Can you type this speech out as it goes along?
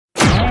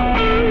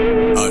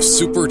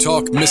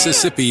SuperTalk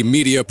Mississippi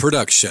Media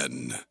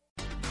production.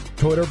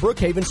 Toyota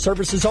Brookhaven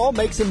services all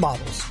makes and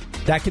models.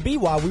 That could be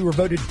why we were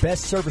voted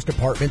best service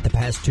department the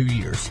past 2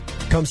 years.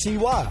 Come see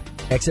why.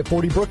 Exit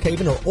 40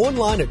 Brookhaven or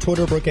online at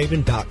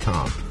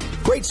ToyotaBrookhaven.com.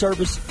 Great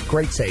service,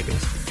 great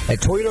savings. At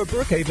Toyota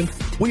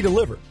Brookhaven, we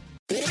deliver.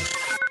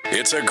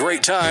 It's a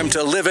great time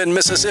to live in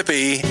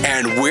Mississippi,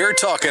 and we're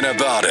talking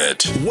about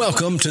it.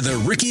 Welcome to the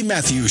Ricky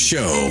Mathews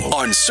Show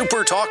on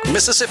SuperTalk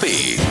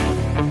Mississippi.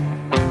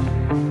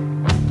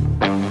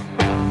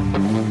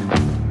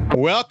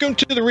 Welcome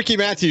to the Ricky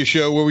Mathews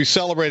Show, where we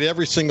celebrate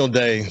every single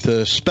day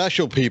the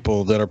special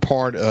people that are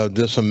part of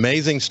this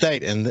amazing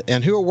state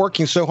and who are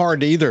working so hard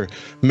to either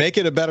make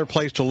it a better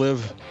place to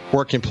live,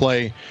 work, and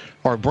play,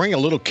 or bring a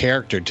little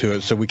character to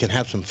it so we can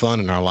have some fun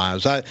in our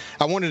lives. I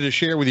wanted to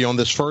share with you on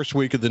this first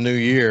week of the new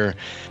year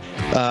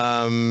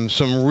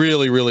some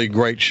really, really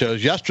great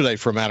shows. Yesterday,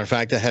 for a matter of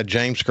fact, I had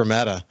James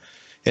Skermetta.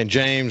 And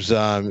James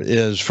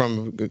is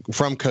from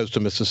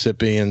coastal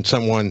Mississippi, and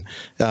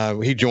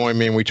he joined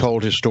me and we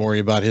told his story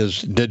about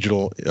his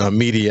digital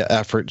media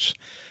efforts.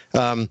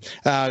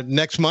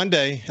 Next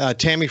Monday,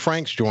 Tammy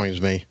Franks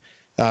joins me.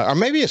 Or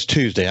maybe it's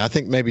Tuesday. I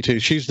think maybe Tuesday.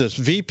 She's the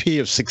VP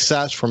of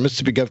Success for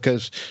Mississippi Gulf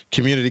Coast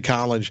Community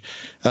College.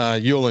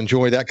 You'll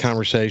enjoy that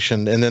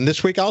conversation. And then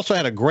this week, I also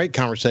had a great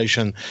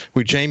conversation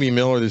with Jamie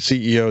Miller, the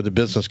CEO of the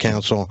Business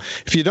Council.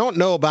 If you don't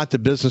know about the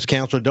Business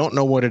Council, don't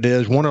know what it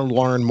is, want to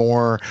learn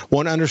more,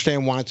 want to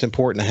understand why it's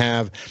important to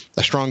have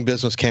a strong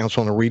business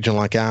council in a region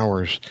like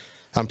ours,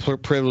 I'm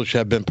privileged to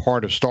have been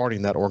part of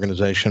starting that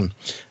organization.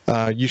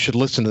 You should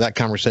listen to that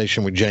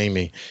conversation with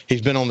Jamie.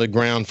 He's been on the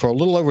ground for a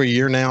little over a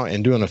year now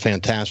and doing a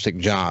fantastic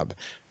job.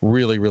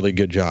 Really, really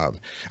good job.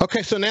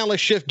 Okay, so now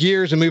let's shift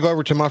gears and move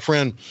over to my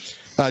friend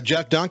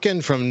Jeff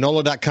Duncan from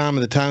NOLA.com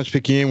and the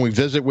Times-Picayune. We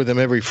visit with him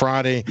every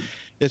Friday.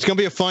 It's going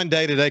to be a fun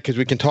day today because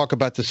we can talk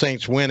about the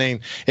Saints winning.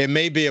 It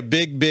may be a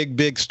big, big,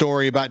 big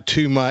story about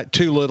too much,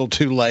 too little,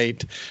 too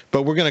late,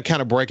 but we're going to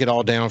kind of break it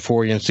all down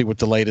for you and see what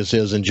the latest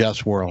is in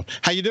Jeff's world.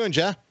 How you doing,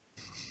 Jeff?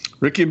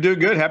 Ricky, I'm doing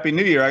good. Happy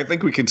New Year. I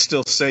think we can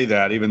still say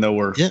that, even though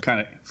we're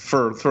kind of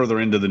further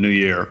into the new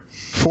year.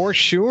 For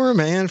sure,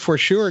 man, for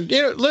sure.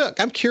 Look,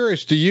 I'm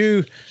curious.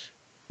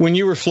 When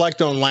you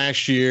reflect on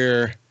last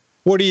year,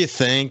 what do you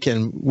think?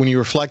 And when you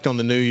reflect on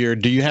the new year,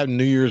 do you have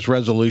New Year's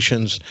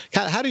resolutions?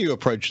 How do you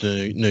approach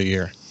the new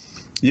year?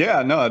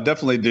 Yeah, no, I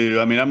definitely do.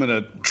 I mean, I'm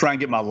going to try and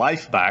get my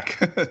life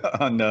back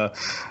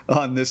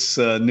on this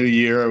new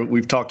year.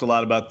 We've talked a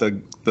lot about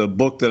the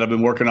book that I've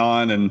been working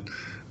on, and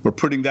we're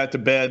putting that to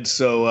bed.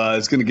 So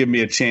it's going to give me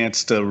a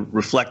chance to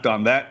reflect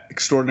on that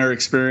extraordinary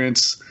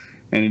experience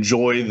and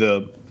enjoy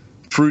the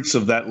fruits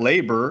of that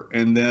labor,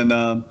 and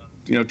then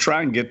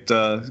try and get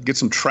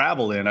some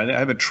travel in. I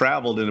haven't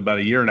traveled in about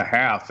a year and a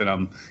half, and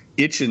I'm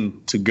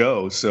itching to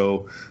go.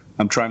 So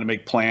I'm trying to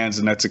make plans,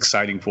 and that's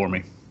exciting for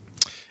me.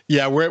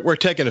 Yeah, we're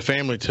taking a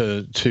family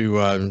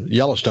to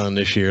Yellowstone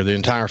this year, the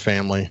entire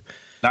family.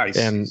 Nice.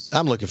 And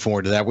I'm looking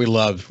forward to that. We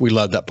love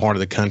that part of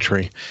the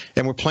country,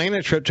 and we're planning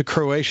a trip to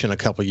Croatia in a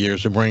couple of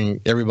years to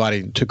bring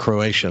everybody to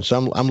Croatia.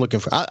 So I'm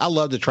looking for. I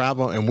love to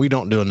travel, and we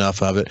don't do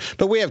enough of it.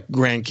 But we have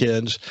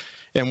grandkids,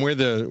 and we're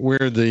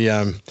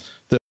the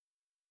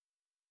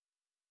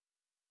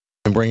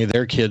and bringing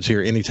their kids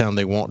here anytime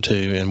they want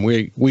to, and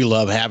we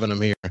love having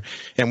them here,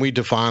 and we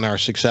define our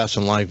success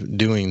in life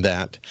doing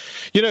that.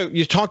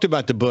 You talked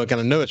about the book, and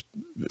I know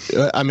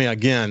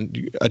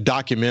again, a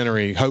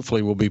documentary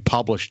hopefully will be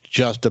published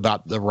just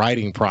about the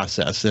writing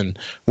process and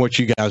what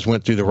you guys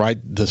went through to write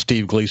the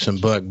Steve Gleason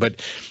book.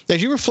 But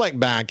as you reflect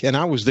back, and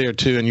I was there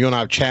too, and you and I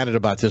have chatted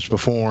about this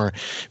before,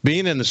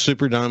 being in the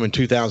Superdome in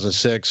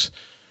 2006,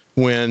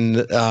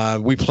 when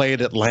we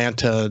played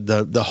Atlanta,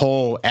 the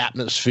whole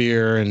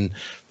atmosphere, and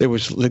it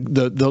was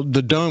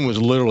the dome was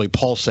literally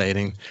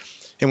pulsating.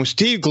 And when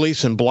Steve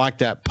Gleason blocked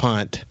that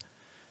punt,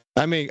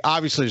 I mean,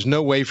 obviously there's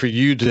no way for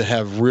you to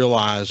have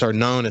realized or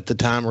known at the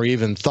time or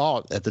even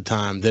thought at the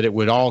time that it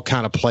would all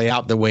kind of play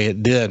out the way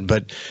it did.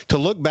 But to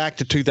look back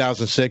to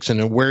 2006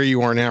 and where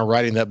you are now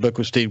writing that book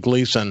with Steve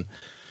Gleason,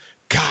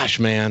 gosh,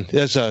 man,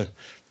 it's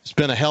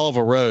been a hell of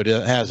a road,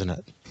 hasn't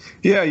it?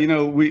 Yeah,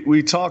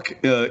 we talk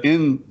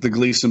in the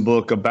Gleason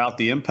book about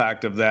the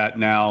impact of that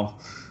now,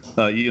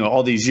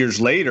 all these years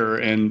later,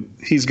 and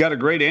he's got a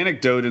great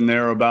anecdote in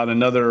there about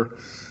another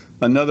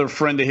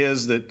friend of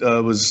his that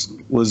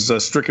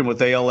was stricken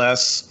with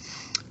ALS,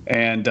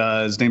 and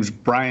his name's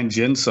Brian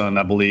Jensen,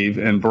 I believe,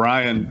 and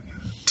Brian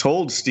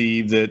told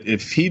Steve that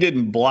if he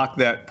didn't block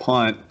that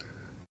punt,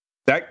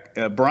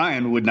 that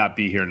Brian would not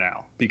be here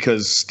now,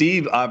 because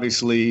Steve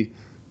obviously,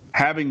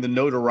 having the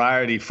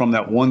notoriety from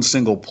that one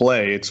single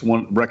play, it's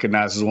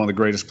recognized as one of the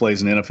greatest plays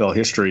in NFL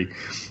history.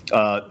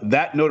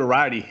 That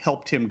notoriety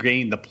helped him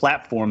gain the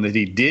platform that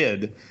he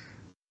did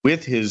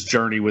with his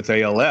journey with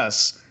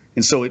ALS.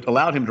 And so it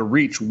allowed him to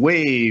reach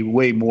way,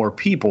 way more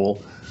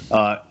people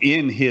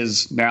in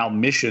his now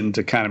mission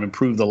to kind of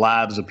improve the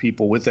lives of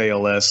people with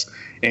ALS.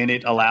 And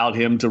it allowed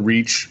him to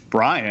reach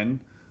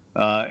Brian.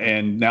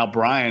 And now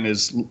Brian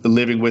is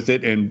living with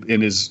it and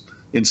is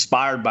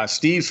inspired by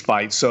Steve's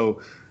fight.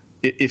 So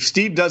if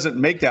Steve doesn't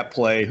make that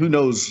play, who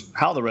knows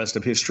how the rest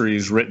of history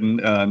is written,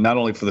 not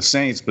only for the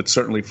Saints, but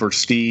certainly for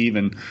Steve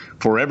and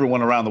for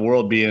everyone around the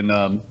world being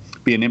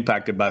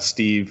impacted by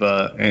Steve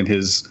and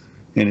his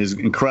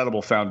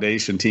incredible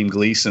foundation, Team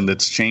Gleason,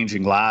 that's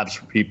changing lives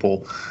for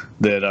people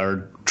that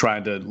are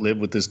trying to live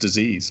with this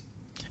disease.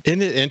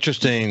 Isn't it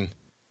interesting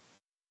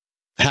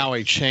how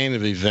a chain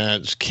of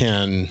events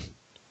can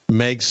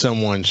make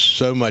someone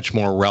so much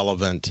more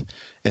relevant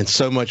and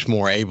so much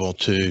more able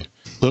to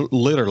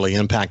literally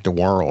impact the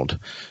world?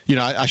 You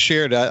know,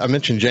 I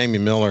mentioned Jamie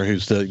Miller,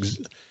 who's the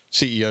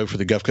CEO for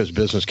the Gulf Coast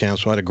Business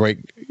Council. I had a great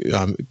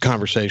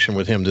conversation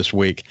with him this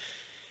week.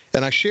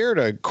 And I shared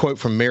a quote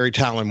from Mary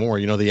Tyler Moore,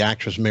 you know, the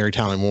actress Mary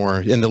Tyler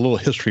Moore, in the little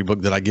history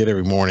book that I get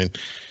every morning.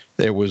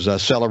 It was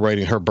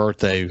celebrating her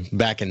birthday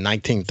back in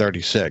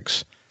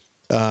 1936.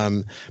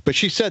 But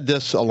she said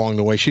this along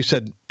the way. She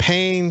said,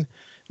 "Pain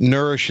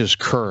nourishes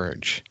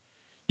courage.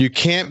 You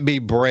can't be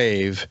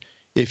brave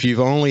if you've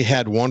only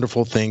had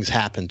wonderful things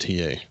happen to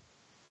you."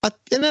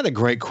 Isn't that a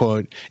great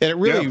quote? And it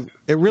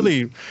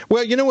really,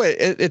 well, you know what?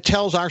 It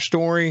tells our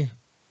story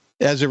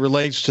as it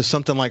relates to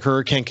something like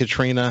Hurricane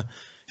Katrina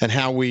and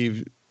how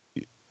we've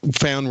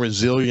found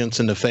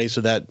resilience in the face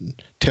of that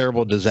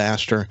terrible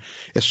disaster.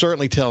 It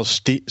certainly tells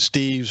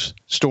Steve's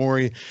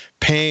story.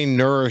 Pain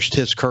nourished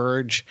his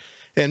courage.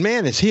 And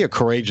man, is he a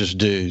courageous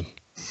dude.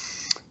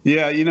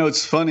 Yeah, you know,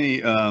 it's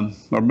funny, or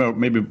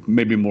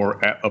maybe more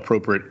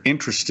appropriate,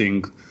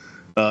 interesting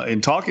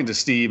in talking to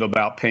Steve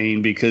about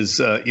pain, because,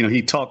 you know,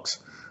 he talks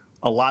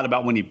a lot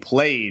about when he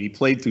played. He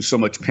played through so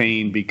much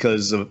pain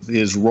because of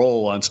his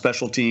role on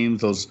special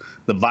teams,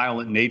 the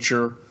violent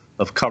nature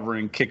of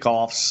covering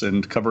kickoffs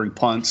and covering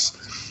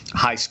punts,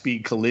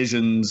 high-speed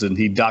collisions, and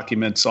he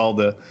documents all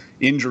the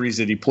injuries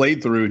that he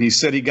played through. And he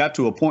said he got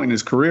to a point in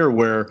his career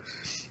where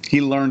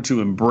he learned to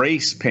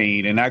embrace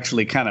pain and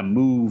actually kind of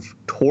move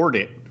toward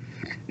it.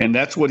 And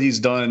that's what he's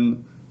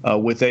done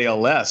with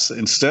ALS.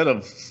 Instead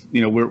of,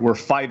 you know, we're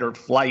fight or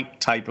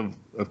flight type of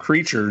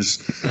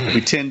creatures,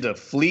 we tend to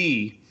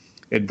flee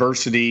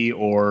adversity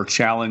or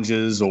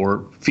challenges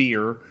or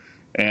fear.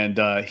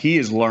 And he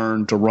has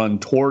learned to run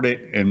toward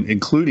it, and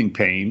including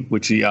pain,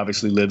 which he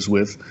obviously lives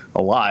with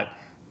a lot.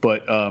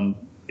 But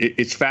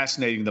it's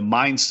fascinating the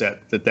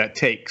mindset that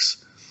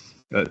takes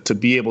to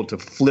be able to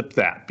flip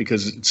that,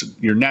 because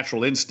your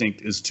natural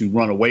instinct is to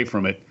run away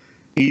from it.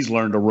 He's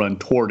learned to run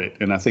toward it.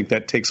 And I think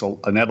that takes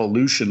an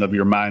evolution of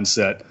your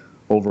mindset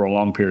over a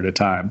long period of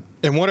time.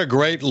 And what a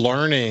great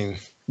learning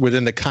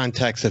within the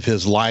context of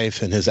his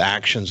life and his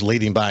actions,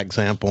 leading by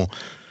example.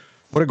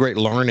 What a great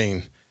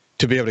learning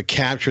to be able to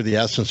capture the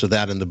essence of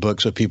that in the book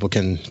so people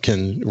can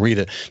read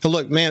it. Now,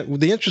 look, man,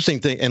 the interesting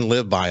thing, and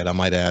live by it, I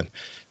might add,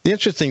 the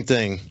interesting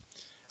thing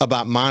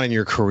about mine and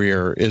your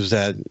career is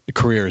that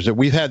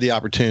we've had the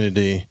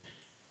opportunity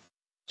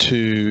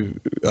to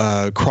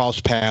cross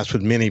paths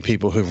with many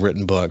people who've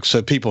written books.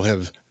 So people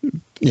have,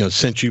 you know,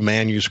 sent you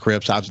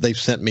manuscripts. They've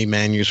sent me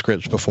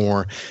manuscripts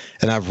before,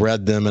 and I've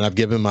read them and I've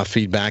given my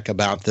feedback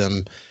about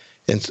them.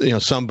 And, you know,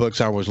 some books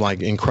I was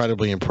like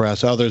incredibly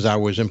impressed. Others I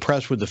was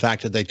impressed with the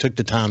fact that they took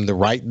the time to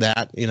write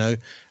that, you know,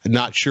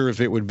 not sure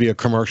if it would be a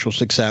commercial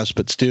success,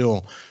 but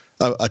still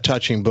a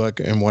touching book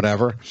and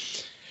whatever.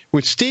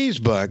 With Steve's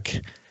book,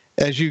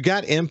 as you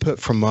got input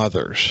from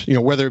others, you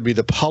know, whether it be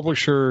the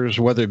publishers,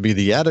 whether it be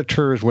the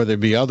editors, whether it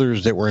be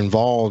others that were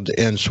involved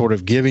in sort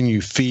of giving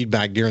you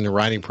feedback during the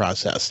writing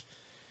process,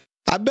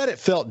 I bet it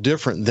felt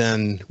different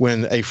than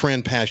when a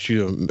friend passed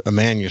you a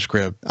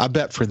manuscript. I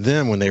bet for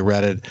them, when they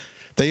read it,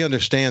 they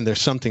understand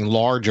there's something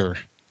larger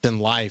than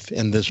life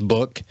in this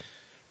book.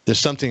 There's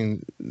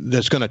something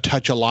that's going to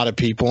touch a lot of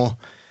people.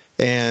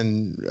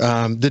 And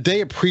did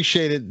they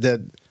appreciate it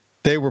that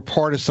they were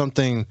part of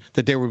something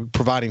that they were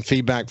providing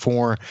feedback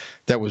for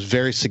that was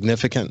very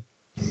significant?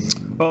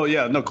 Oh,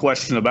 yeah, no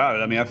question about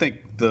it. I mean, I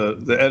think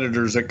the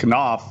editors at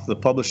Knopf, the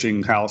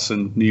publishing house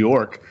in New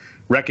York,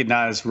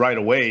 recognized right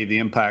away the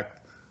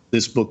impact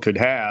this book could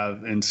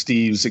have in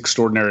Steve's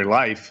extraordinary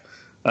life.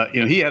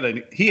 You know, he had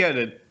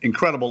an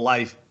incredible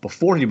life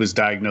before he was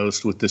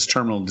diagnosed with this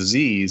terminal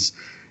disease,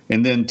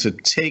 and then to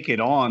take it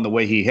on the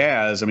way he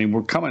has. I mean,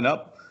 we're coming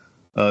up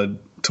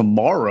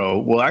tomorrow.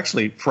 Well,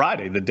 actually,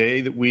 Friday, the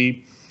day that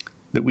we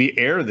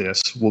air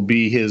this, will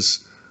be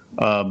his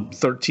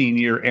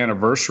 13-year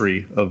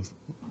anniversary of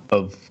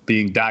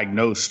being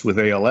diagnosed with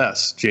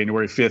ALS,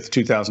 January 5th,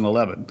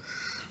 2011.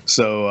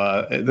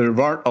 So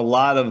there aren't a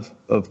lot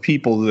of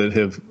people that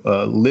have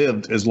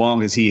lived as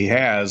long as he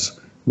has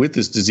with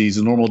this disease.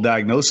 The normal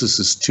diagnosis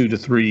is 2 to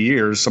 3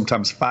 years,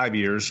 sometimes 5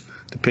 years,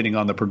 depending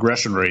on the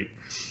progression rate.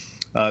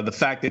 The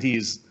fact that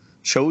he's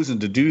chosen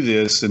to do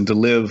this and to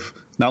live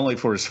not only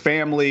for his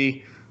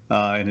family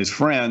and his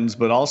friends,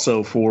 but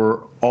also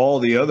for all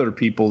the other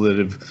people that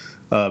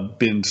have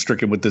been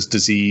stricken with this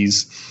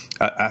disease,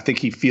 I think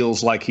he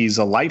feels like he's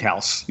a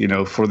lighthouse, you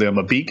know, for them,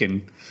 a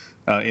beacon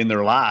in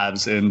their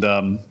lives. And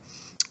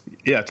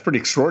yeah, it's pretty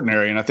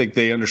extraordinary. And I think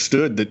they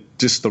understood that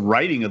just the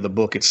writing of the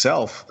book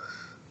itself,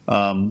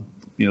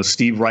 you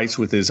Steve writes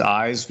with his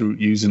eyes through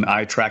using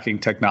eye tracking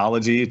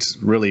technology. It's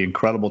really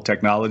incredible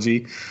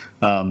technology.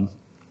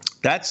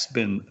 That's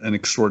been an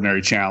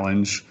extraordinary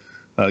challenge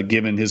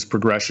given his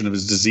progression of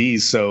his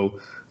disease. So,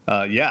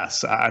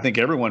 yes, I think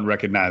everyone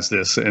recognized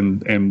this,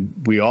 and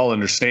we all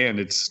understand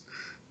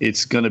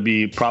it's going to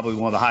be probably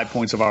one of the high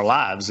points of our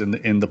lives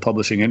in the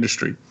publishing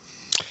industry.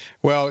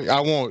 Well, I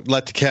won't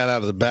let the cat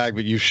out of the bag,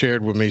 but you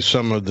shared with me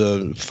some of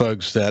the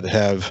folks that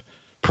have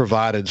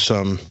provided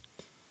some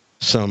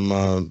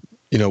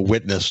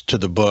witness to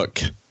the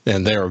book,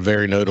 and they are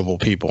very notable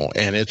people.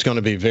 And it's going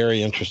to be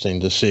very interesting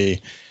to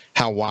see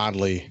how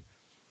widely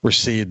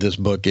received this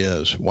book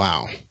is.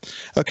 Wow.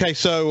 Okay,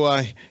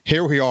 so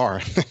here we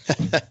are.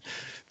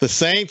 The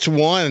Saints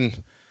won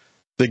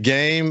the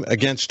game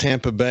against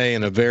Tampa Bay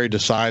in a very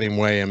deciding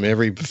way. In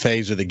every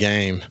phase of the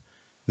game,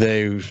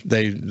 they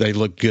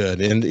looked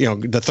good. And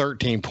the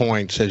 13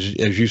 points, as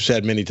you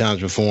said many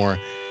times before,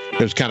 it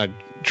was kind of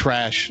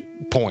trash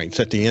points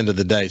at the end of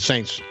the day.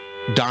 Saints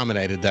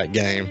dominated that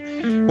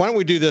game. Why don't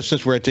we do this,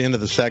 since we're at the end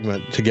of the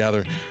segment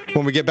together?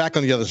 When we get back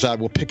on the other side,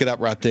 we'll pick it up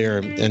right there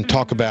and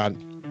talk about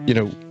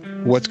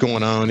what's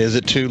going on. Is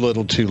it too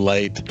little, too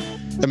late?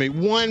 I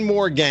mean, one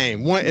more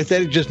game. If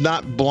they had just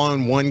not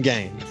blown one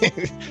game,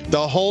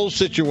 the whole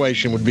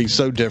situation would be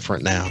so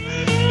different now.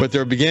 But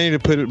they're beginning to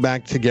put it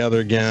back together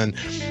again.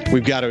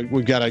 We've got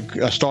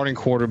a starting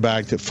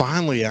quarterback that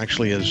finally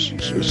actually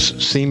is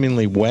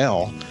seemingly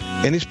well,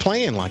 and he's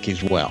playing like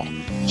he's well.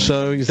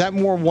 So is that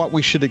more what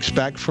we should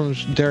expect from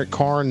Derek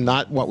Carr,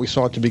 not what we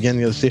saw at the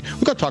beginning of the season?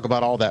 We're going to talk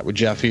about all that with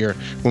Jeff here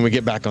when we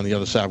get back on the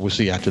other side. We'll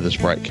see you after this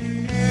break.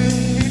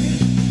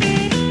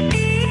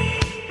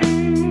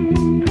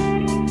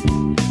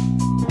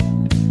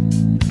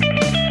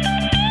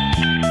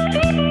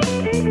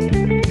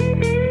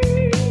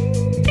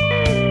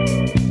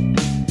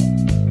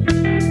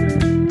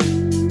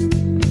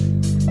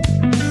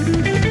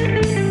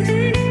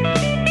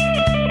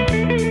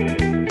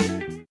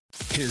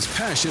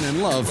 Passion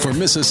and love for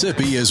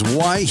Mississippi is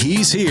why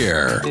he's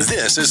here.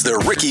 This is the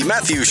Ricky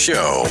Mathews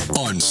Show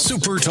on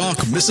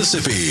SuperTalk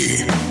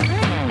Mississippi.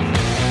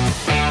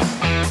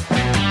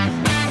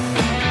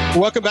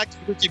 Welcome back to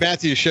the Ricky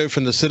Mathews Show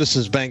from the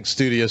Citizens Bank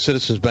studio.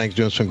 Citizens Bank's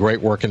doing some great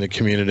work in the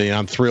community, and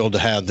I'm thrilled to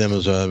have them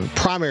as a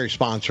primary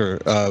sponsor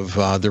of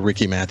the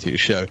Ricky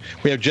Mathews Show.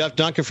 We have Jeff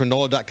Duncan from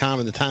NOLA.com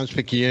and the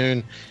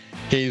Times-Picayune.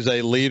 He's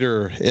a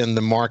leader in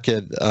the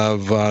market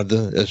of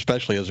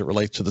especially as it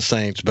relates to the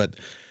Saints, but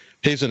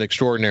he's an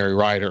extraordinary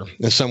writer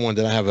and someone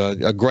that I have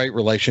a great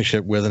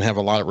relationship with and have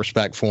a lot of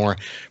respect for.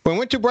 When we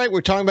went to break,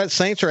 we're talking about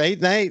Saints are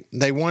 8-8.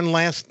 They won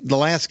the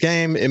last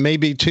game. It may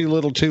be too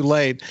little, too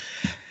late.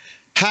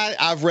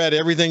 I've read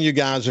everything you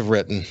guys have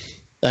written.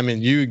 I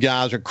mean, you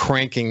guys are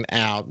cranking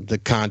out the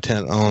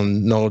content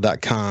on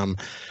NOLA.com.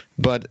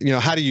 But,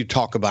 how do you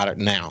talk about it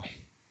now?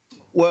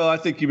 Well, I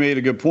think you made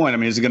a good point. I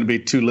mean, is it going to be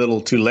too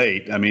little, too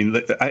late? I mean,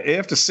 I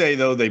have to say,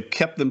 though, they've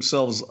kept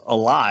themselves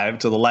alive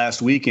to the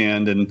last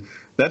weekend, and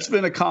that's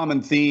been a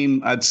common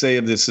theme, I'd say,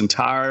 of this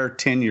entire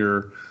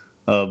tenure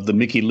of the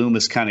Mickey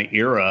Loomis kind of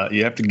era.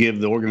 You have to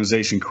give the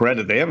organization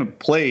credit. They haven't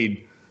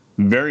played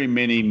very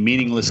many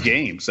meaningless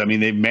games. I mean,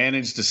 they've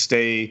managed to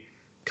stay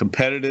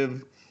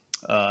competitive.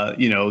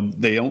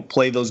 They don't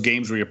play those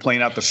games where you're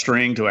playing out the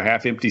string to a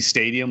half-empty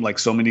stadium like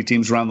so many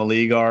teams around the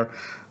league are.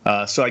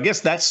 So I guess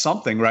that's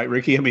something, right,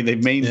 Ricky? I mean,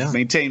 they've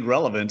maintained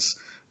relevance.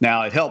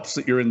 Now, it helps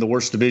that you're in the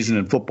worst division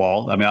in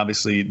football. I mean,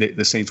 obviously,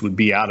 the Saints would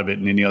be out of it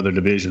in any other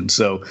division.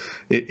 So,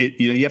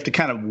 you have to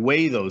kind of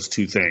weigh those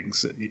two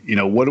things.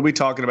 What are we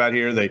talking about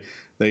here?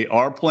 They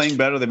are playing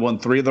better. They've won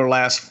 3 of their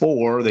last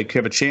 4. They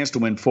have a chance to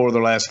win 4 of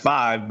their last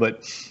 5,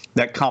 but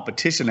that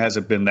competition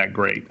hasn't been that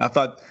great. I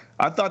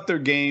thought their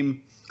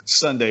game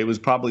Sunday was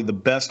probably the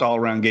best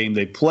all-around game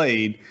they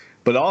played,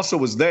 but also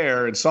was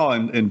there and saw,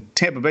 and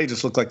Tampa Bay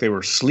just looked like they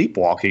were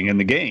sleepwalking in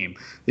the game.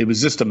 It was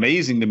just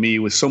amazing to me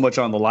with so much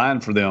on the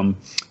line for them.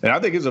 And I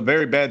think it's a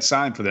very bad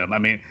sign for them. I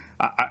mean,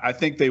 I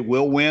think they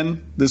will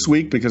win this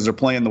week because they're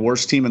playing the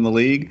worst team in the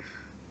league,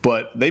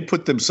 but they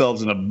put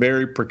themselves in a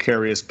very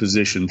precarious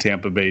position,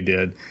 Tampa Bay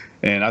did.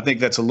 And I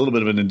think that's a little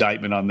bit of an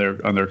indictment on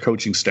their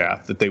coaching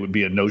staff that they would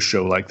be a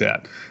no-show like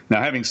that.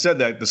 Now, having said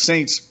that, the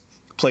Saints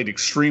played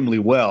extremely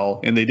well,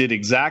 and they did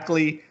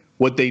exactly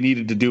what they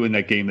needed to do in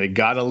that game. They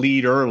got a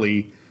lead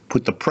early,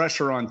 put the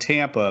pressure on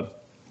Tampa,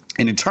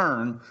 and in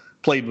turn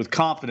played with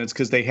confidence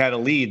because they had a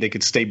lead. They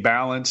could stay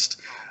balanced.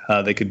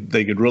 They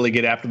could really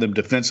get after them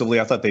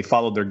defensively. I thought they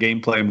followed their game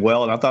plan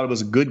well, and I thought it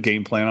was a good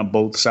game plan on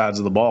both sides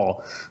of the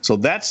ball. So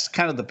that's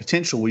kind of the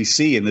potential we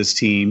see in this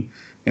team,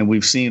 and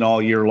we've seen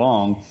all year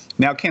long.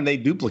 Now, can they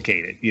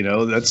duplicate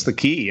it? That's the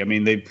key. I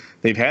mean,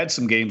 they've had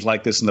some games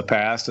like this in the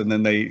past, and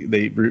then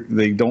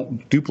they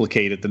don't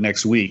duplicate it the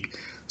next week.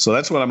 So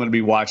that's what I'm going to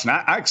be watching.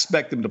 I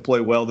expect them to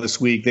play well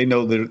this week. They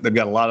know they've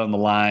got a lot on the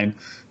line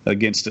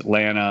against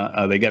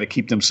Atlanta. They got to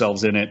keep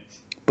themselves in it,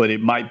 but it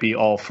might be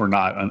all for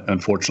naught,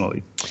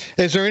 unfortunately.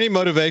 Is there any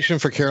motivation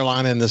for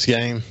Carolina in this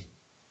game?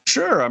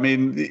 Sure. I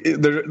mean,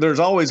 there's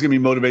always going to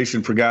be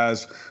motivation for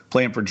guys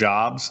playing for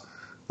jobs.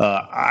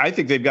 I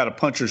think they've got a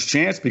puncher's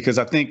chance because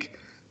I think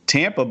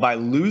Tampa, by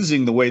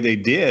losing the way they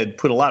did,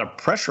 put a lot of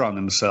pressure on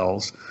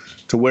themselves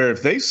to where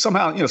if they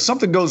somehow,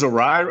 something goes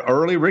awry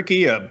early,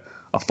 Ricky, a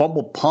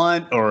fumble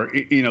punt or,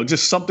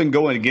 just something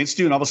going against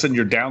you and all of a sudden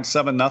you're down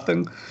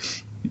 7-0,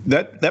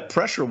 that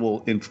pressure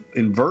will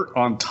invert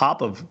on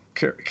top of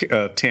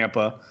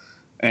Tampa.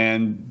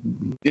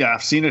 And, yeah,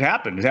 I've seen it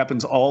happen. It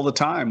happens all the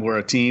time where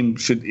a team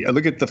should –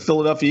 look at the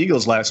Philadelphia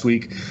Eagles last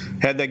week,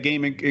 had that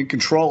game in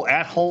control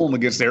at home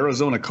against the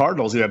Arizona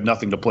Cardinals who have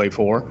nothing to play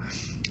for.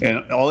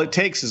 And all it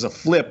takes is a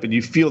flip, and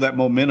you feel that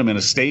momentum in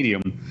a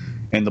stadium,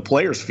 and the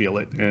players feel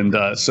it. And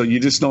so you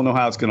just don't know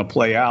how it's going to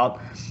play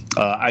out.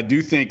 I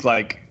do think,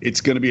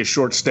 it's going to be a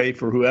short stay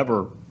for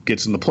whoever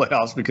gets in the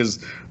playoffs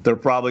because they're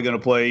probably going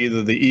to play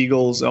either the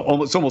Eagles –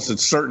 it's almost a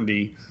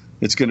certainty –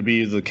 it's going to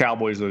be the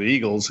Cowboys or the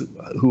Eagles,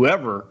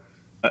 whoever.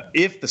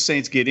 If the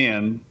Saints get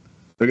in,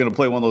 they're going to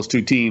play one of those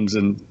two teams,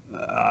 and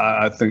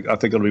I think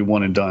it'll be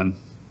one and done.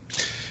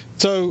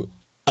 So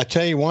I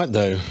tell you what,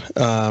 though,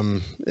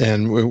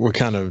 and we're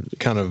kind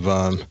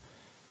of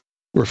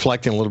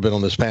reflecting a little bit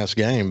on this past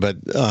game,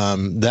 but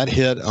that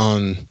hit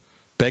on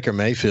Baker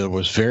Mayfield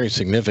was very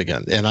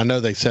significant. And I know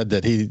they said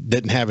that he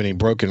didn't have any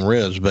broken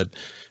ribs, but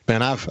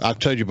man, I've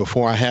told you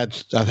before, I've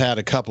had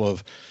a couple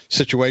of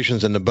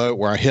situations in the boat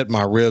where I hit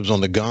my ribs on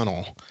the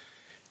gunnel,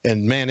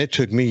 and man, it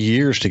took me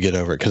years to get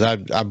over it because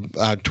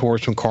I tore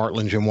some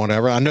cartilage and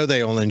whatever. I know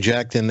they'll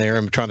inject in there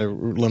and try to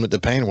limit the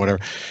pain or whatever,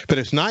 but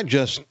it's not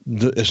just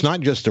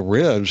the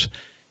ribs.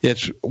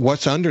 It's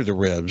what's under the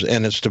ribs,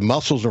 and it's the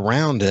muscles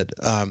around it.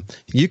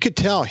 You could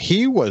tell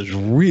he was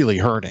really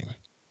hurting.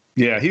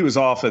 Yeah, he was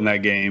off in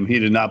that game. He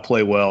did not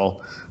play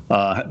well.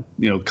 A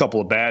couple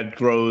of bad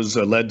throws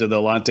led to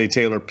the Lante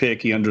Taylor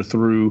pick. He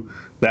underthrew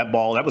that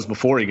ball. That was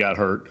before he got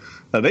hurt.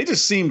 They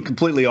just seemed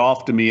completely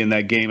off to me in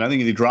that game. I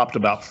think they dropped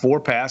about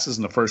 4 passes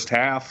in the first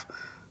half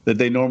that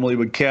they normally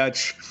would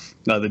catch.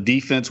 The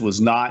defense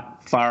was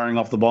not firing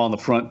off the ball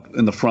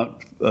in the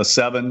front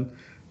 7.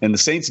 And the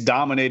Saints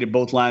dominated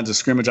both lines of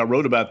scrimmage. I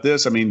wrote about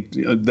this. I mean,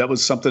 that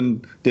was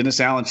something Dennis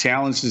Allen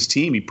challenged his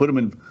team. He put them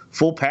in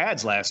full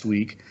pads last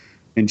week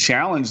and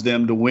challenged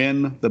them to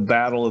win the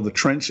battle of the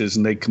trenches,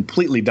 and they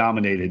completely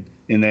dominated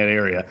in that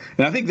area.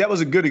 And I think that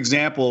was a good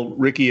example,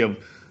 Ricky, of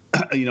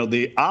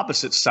the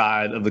opposite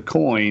side of the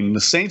coin.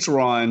 The Saints were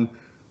on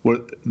where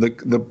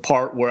the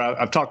part where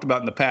I've talked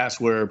about in the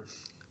past where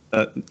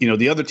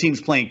the other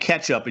team's playing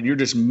catch up and you're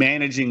just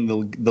managing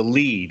the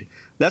lead.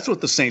 That's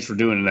what the Saints were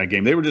doing in that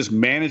game. They were just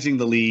managing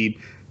the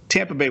lead.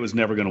 Tampa Bay was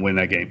never going to win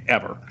that game,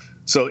 ever.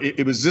 So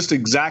it was just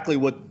exactly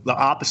the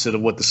opposite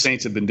of what the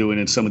Saints have been doing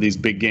in some of these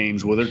big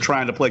games where they're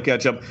trying to play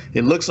catch up.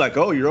 It looks like,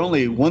 you're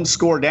only one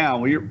score down.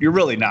 Well, you're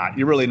really not.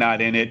 You're really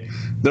not in it.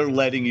 They're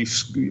letting you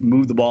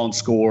move the ball and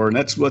score, and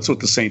that's what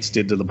the Saints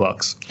did to the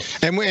Bucs.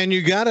 And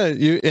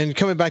and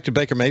coming back to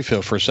Baker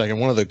Mayfield for a second,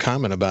 one other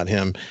comment about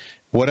him,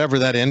 whatever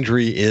that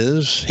injury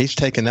is, he's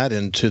taken that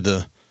into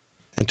the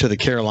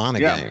Carolina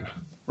game.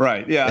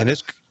 Right. Yeah. And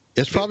it's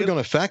probably going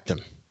to affect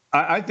him.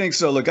 I think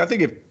so. Look, I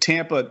think if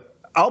Tampa,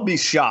 I'll be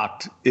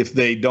shocked if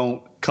they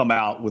don't come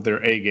out with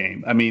their A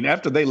game. I mean,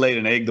 after they laid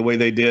an egg the way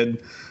they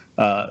did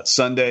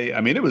Sunday,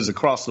 I mean, it was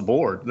across the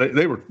board.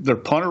 Their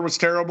punter was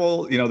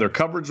terrible. Their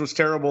coverage was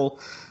terrible.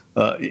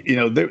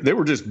 They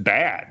were just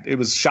bad. It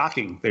was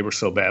shocking they were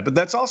so bad. But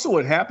that's also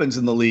what happens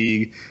in the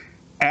league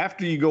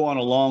after you go on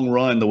a long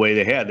run the way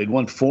they had. They'd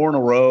won 4 in a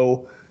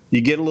row.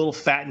 You get a little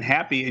fat and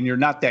happy, and you're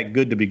not that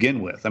good to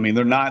begin with. I mean,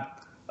 they're not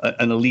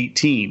an elite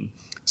team.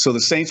 So the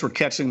Saints were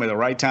catching them at the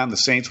right time. The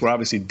Saints were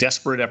obviously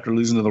desperate after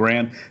losing to the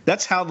Rams.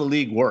 That's how the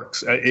league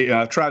works.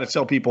 I try to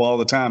tell people all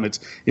the time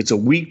it's a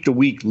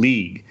week-to-week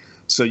league.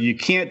 So you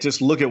can't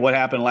just look at what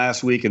happened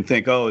last week and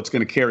think, it's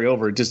going to carry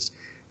over. There's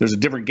a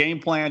different game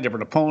plan,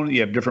 different opponent.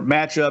 You have different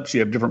matchups. You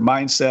have different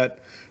mindset.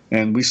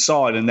 And we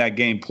saw it in that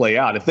game play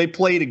out. If they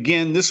played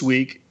again this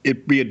week,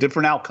 it'd be a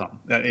different outcome.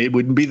 It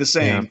wouldn't be the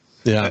same.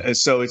 Yeah.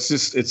 So it's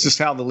just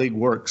how the league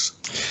works.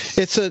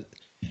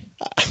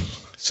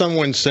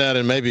 Someone said,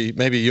 and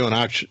maybe you and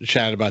I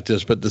chatted about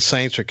this, but the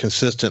Saints are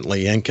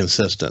consistently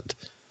inconsistent.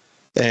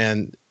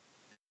 And,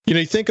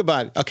 you think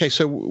about, okay,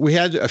 so we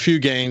had a few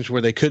games where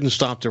they couldn't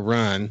stop the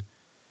run,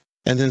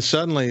 and then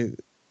suddenly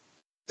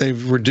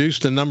they've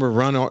reduced the number of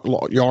run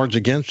yards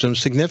against them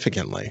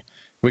significantly.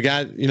 We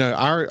got,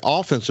 our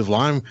offensive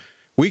line,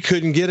 we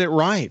couldn't get it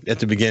right at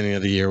the beginning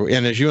of the year.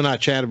 And as you and I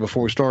chatted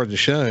before we started the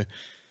show,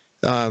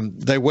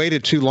 they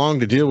waited too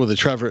long to deal with the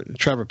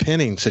Trevor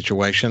Penning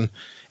situation.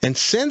 And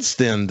since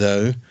then,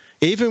 though,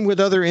 even with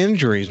other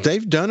injuries,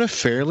 they've done a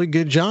fairly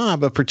good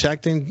job of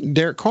protecting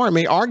Derek Carr. I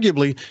mean,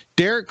 arguably,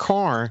 Derek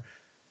Carr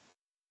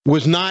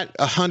was not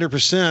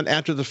 100%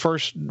 after the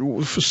first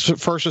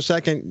or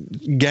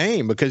second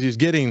game because he's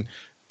getting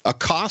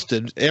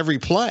accosted every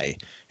play.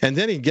 And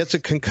then he gets a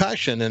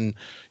concussion and,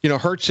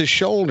 hurts his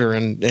shoulder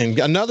and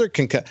another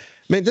concussion.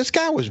 I mean, this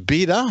guy was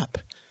beat up.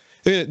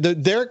 The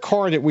Derek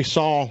Carr that we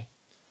saw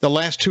the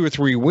last 2 or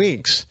 3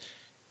 weeks –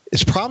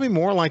 it's probably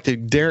more like the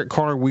Derek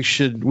Carr we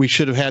should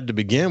have had to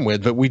begin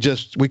with, but we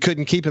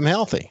couldn't keep him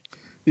healthy.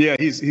 Yeah,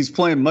 he's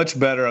playing much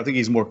better. I think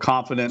he's more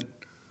confident.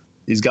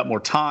 He's got more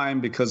time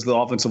because the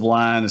offensive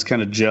line is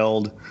kind of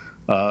gelled.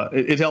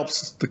 It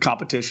helps the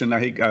competition. I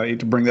hate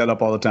to bring that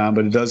up all the time,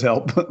 but it does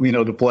help,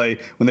 to play.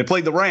 When they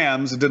played the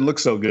Rams, it didn't look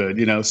so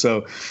good,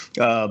 So,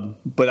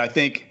 but I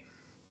think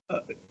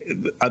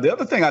the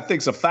other thing I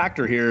think is a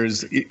factor here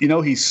is,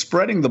 he's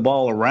spreading the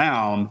ball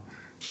around.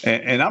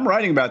 And I'm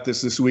writing about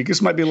this week.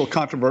 This might be a little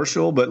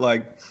controversial, but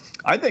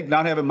I think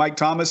not having Mike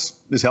Thomas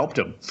has helped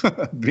him,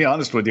 to be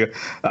honest with you.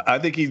 I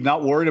think he's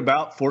not worried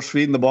about force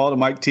feeding the ball to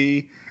Mike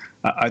T.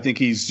 I think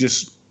he's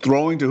just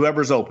throwing to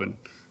whoever's open.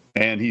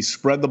 And he's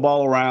spread the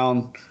ball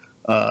around.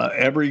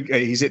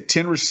 He's hit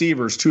 10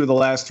 receivers 2 of the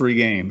last 3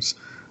 games.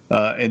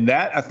 And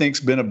that, I think,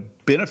 has been a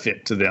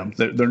benefit to them.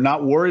 They're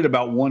not worried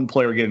about one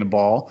player getting the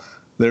ball.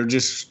 They're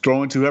just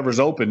throwing to whoever's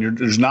open.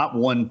 There's not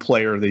one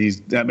player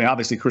that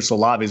obviously Chris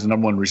Olave is the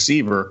number 1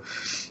 receiver.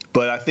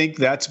 But I think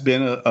that's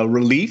been a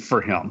relief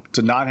for him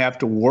to not have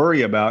to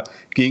worry about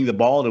getting the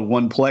ball to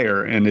one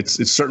player. And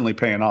it's certainly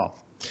paying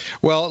off.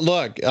 Well,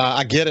 look,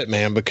 I get it,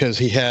 man, because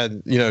he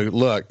had,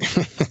 look,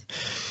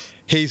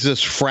 he's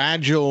this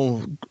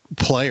fragile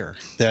player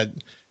that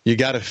you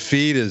got to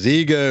feed his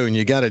ego and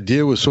you got to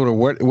deal with sort of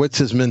what's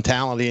his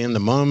mentality in the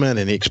moment.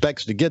 And he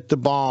expects to get the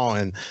ball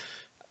and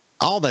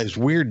all those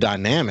weird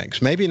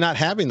dynamics. Maybe not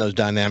having those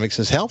dynamics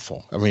is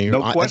helpful. I mean,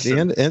 no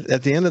question.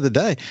 At the end of the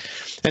day.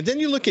 And then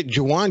you look at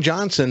Juwan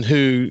Johnson,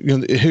 who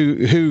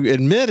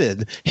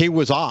admitted he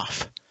was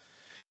off.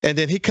 And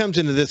then he comes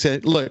into this.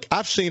 Look,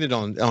 I've seen it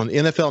on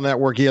NFL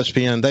Network,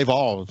 ESPN. They've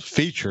all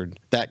featured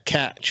that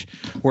catch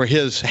where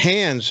his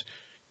hands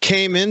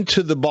came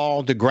into the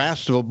ball to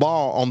grasp the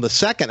ball on the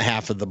second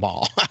half of the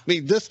ball. I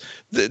mean,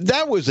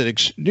 that was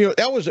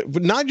that was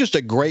not just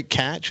a great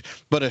catch,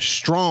 but a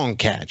strong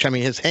catch. I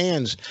mean, his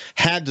hands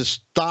had to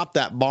stop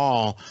that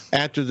ball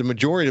after the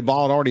majority of the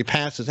ball had already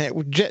passed his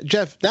hand.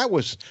 Jeff, that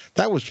was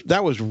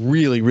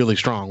really, really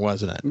strong,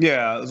 wasn't it?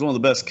 Yeah, it was one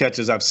of the best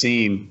catches I've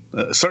seen,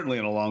 certainly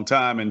in a long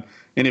time, and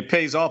it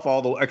pays off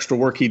all the extra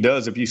work he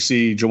does. If you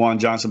see Juwan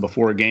Johnson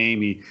before a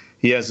game,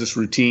 he has this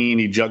routine.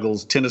 He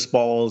juggles tennis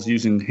balls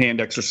using hand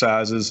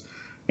exercises,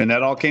 and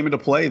that all came into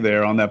play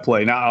there on that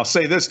play. Now, I'll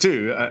say this,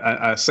 too.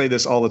 I say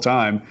this all the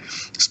time,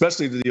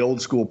 especially to the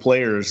old school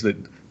players that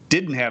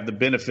didn't have the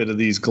benefit of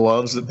these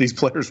gloves that these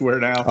players wear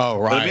now. Oh,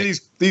 right. But I mean,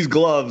 these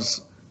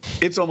gloves,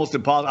 it's almost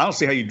impossible. I don't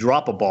see how you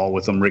drop a ball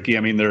with them, Ricky.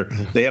 I mean,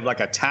 they have like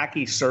a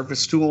tacky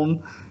surface to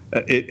them.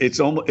 It's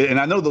almost, and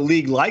I know the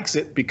league likes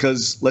it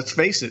because, let's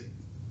face it,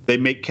 they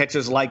make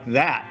catches like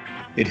that.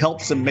 It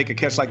helps them make a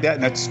catch like that,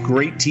 and that's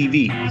great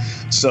TV.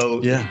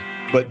 So, yeah.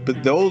 But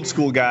the old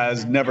school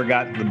guys never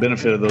got the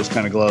benefit of those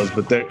kind of gloves.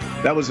 But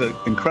that was an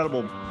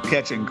incredible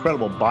catch,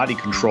 incredible body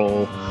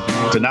control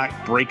to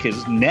not break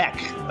his neck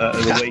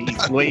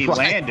the way he right.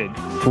 landed.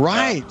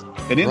 Right.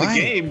 And in the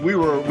game, we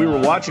were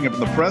watching it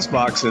from the press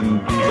box,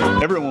 and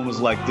everyone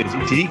was like, did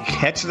he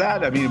catch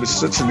that? I mean, it was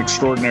such an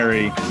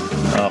extraordinary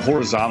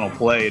horizontal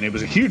play, and it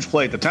was a huge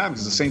play at the time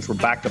because the Saints were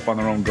backed up on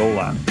their own goal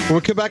line.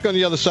 We'll come back on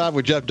the other side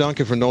with Jeff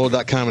Duncan from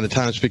NOLA.com and the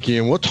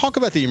Times-Picayune. We'll talk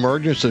about the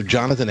emergence of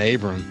Jonathan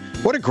Abram.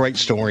 What a great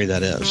story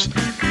that is.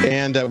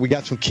 And we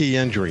got some key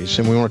injuries,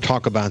 and we want to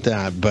talk about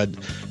that. But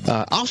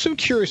also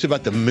curious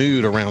about the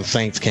mood around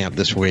Saints camp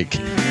this week.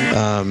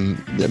 I mean,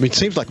 it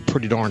seems like a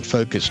pretty darn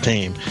focused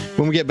team.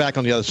 When we get back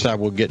on the other side,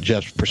 we'll get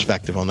Jeff's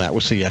perspective on that.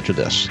 We'll see you after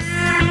this.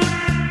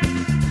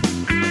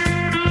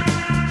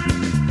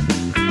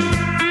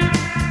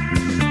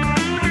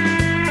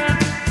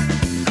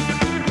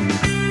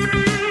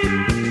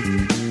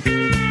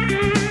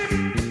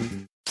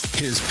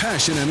 His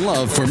passion and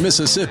love for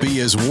Mississippi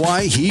is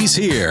why he's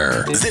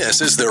here.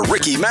 This is the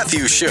Ricky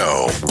Mathews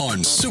Show on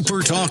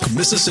SuperTalk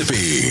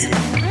Mississippi.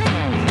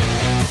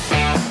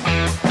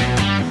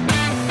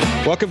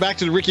 Welcome back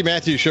to the Ricky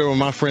Mathews Show with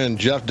my friend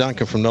Jeff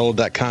Duncan from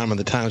NOLA.com and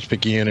the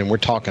Times-Picayune, and we're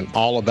talking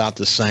all about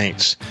the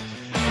Saints.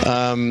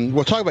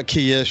 We'll talk about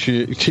key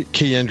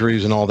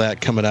injuries and all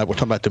that coming up. We'll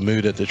talk about the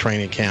mood at the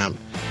training camp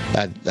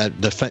at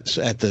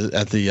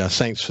the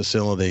Saints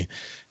facility.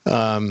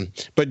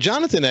 But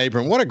Jonathan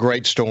Abram, what a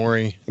great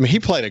story. I mean, he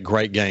played a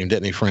great game,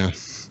 didn't he, friend?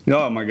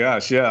 Oh, my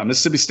gosh, yeah.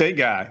 Mississippi State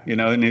guy,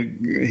 and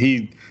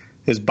he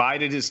has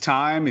bided his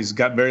time. He's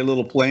got very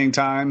little playing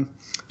time.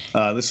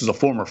 This was a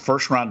former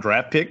first-round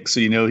draft pick, so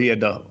he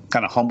had to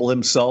kind of humble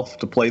himself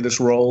to play this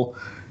role.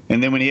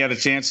 And then when he had a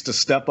chance to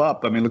step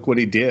up, I mean, look what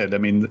he did. I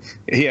mean,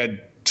 he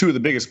had two of the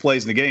biggest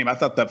plays in the game. I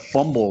thought that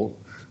fumble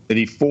that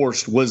he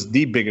forced was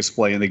the biggest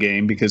play in the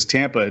game because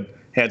Tampa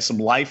had some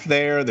life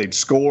there. They'd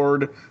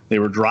scored. They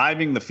were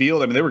driving the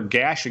field. I mean, they were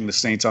gashing the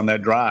Saints on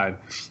that drive.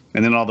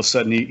 And then all of a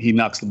sudden he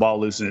knocks the ball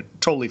loose, and it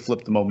totally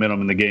flipped the momentum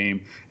in the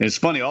game. And it's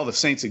funny, all the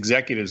Saints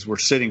executives were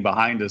sitting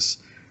behind us,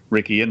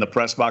 Ricky, in the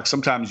press box.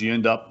 Sometimes you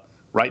end up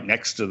right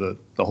next to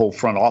the whole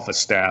front office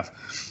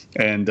staff.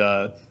 And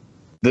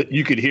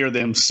you could hear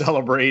them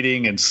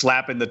celebrating and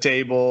slapping the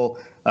table,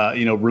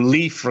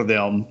 relief for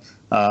them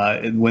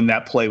when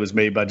that play was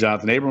made by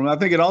Jonathan Abram. I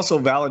think it also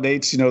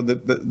validates,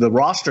 the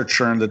roster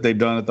churn that they've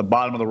done at the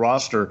bottom of the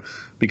roster,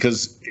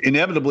 because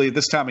inevitably at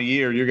this time of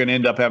year, you're going to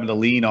end up having to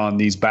lean on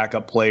these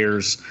backup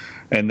players,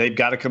 and they've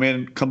got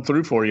to come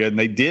through for you. And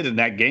they did in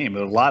that game.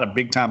 There were a lot of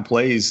big time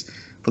plays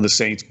for the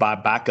Saints by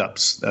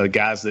backups,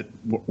 guys that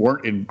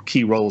weren't in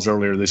key roles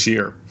earlier this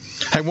year.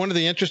 Hey, one of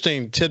the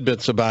interesting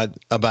tidbits about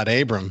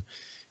Abram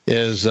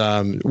is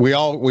we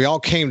all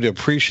came to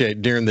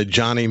appreciate during the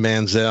Johnny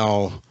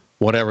Manziel,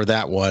 whatever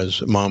that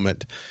was,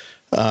 moment,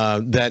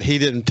 that he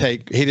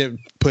didn't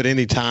put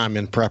any time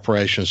in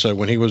preparation. So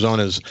when he was on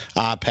his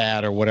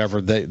iPad or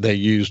whatever they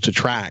used to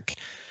track,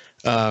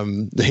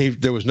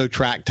 there was no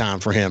track time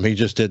for him. He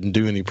just didn't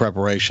do any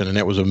preparation, and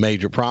that was a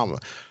major problem.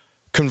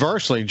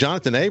 Conversely,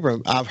 Jonathan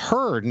Abram, I've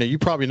heard, now you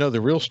probably know the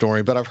real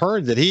story, but I've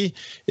heard that he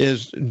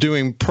is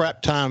doing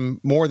prep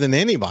time more than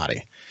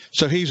anybody.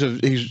 So he's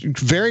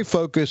very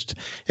focused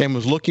and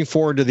was looking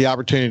forward to the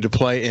opportunity to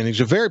play. And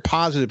he's a very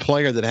positive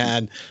player that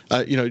had,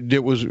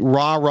 it was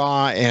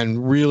rah-rah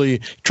and really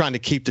trying to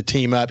keep the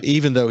team up,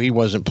 even though he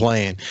wasn't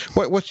playing.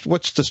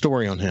 What's the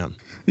story on him?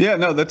 Yeah,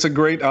 no, that's a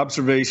great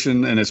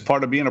observation, and it's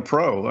part of being a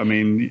pro. I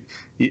mean,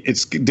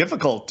 it's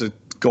difficult to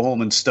go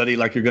home and study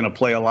like you're going to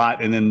play a lot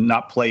and then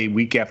not play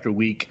week after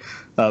week.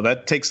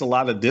 That takes a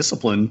lot of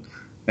discipline.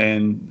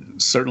 And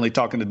certainly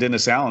talking to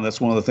Dennis Allen,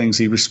 that's one of the things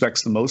he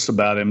respects the most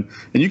about him.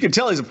 And you can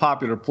tell he's a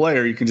popular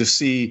player. You can just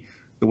see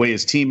the way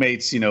his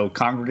teammates,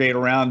 congregate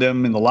around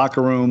him in the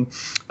locker room.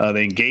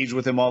 They engage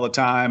with him all the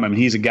time. I mean,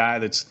 he's a guy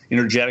that's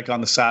energetic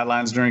on the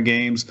sidelines during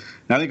games.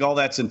 And I think all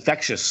that's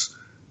infectious.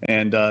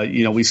 And,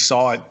 we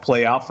saw it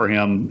play out for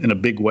him in a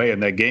big way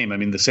in that game. I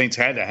mean, the Saints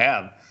had to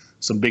have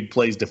some big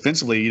plays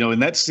defensively. In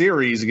that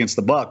series against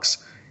the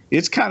Bucs,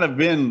 it's kind of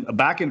been a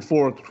back and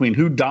forth between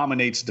who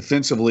dominates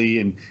defensively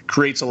and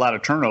creates a lot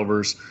of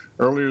turnovers.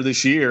 Earlier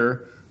this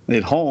year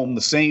at home,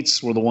 the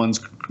Saints were the ones,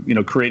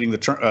 creating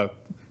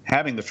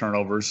having the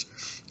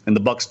turnovers, and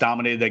the Bucs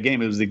dominated that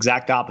game. It was the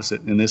exact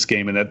opposite in this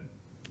game, and that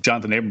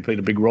Jonathan Abram played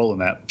a big role in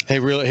that. He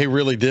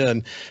really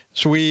did.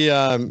 So we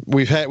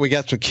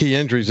got some key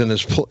injuries in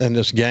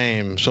this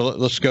game. So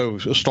let's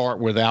start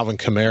with Alvin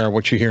Kamara.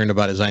 What you hearing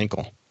about his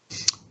ankle?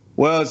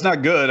 Well, it's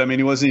not good. I mean,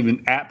 he wasn't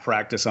even at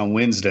practice on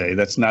Wednesday.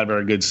 That's not a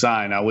very good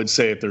sign. I would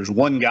say if there's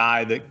one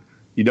guy that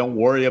you don't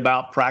worry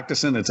about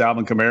practicing, it's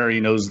Alvin Kamara. He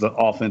knows the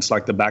offense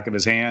like the back of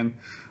his hand.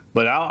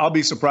 But I'll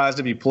be surprised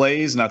if he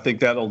plays, and I think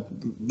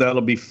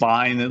that'll be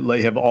fine.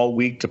 They have all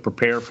week to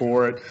prepare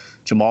for it.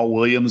 Jamal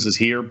Williams is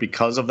here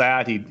because of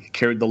that. He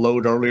carried the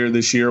load earlier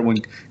this year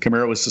when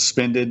Kamara was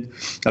suspended.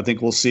 I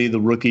think we'll see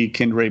the rookie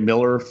Kendre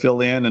Miller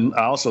fill in, and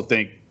I also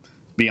think,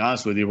 to be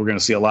honest with you, we're going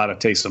to see a lot of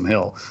Taysom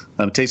Hill.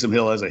 Taysom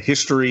Hill has a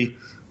history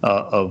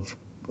of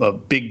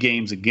big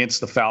games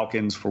against the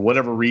Falcons. For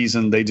whatever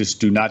reason, they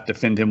just do not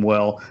defend him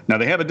well. Now,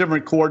 they have a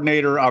different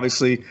coordinator,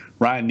 obviously,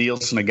 Ryan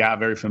Nielsen, a guy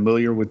very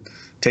familiar with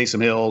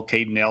Taysom Hill,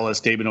 Caden Ellis,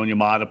 David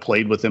Onyemata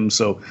played with him.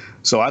 So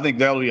I think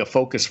that'll be a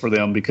focus for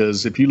them,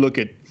 because if you look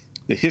at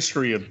the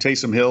history of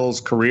Taysom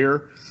Hill's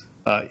career,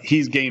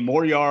 he's gained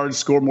more yards,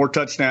 scored more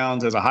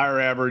touchdowns, has a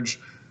higher average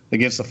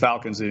against the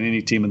Falcons than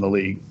any team in the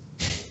league.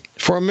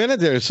 For a minute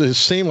there, it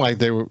seemed like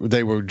they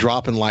were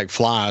dropping like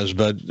flies.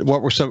 But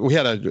we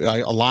had a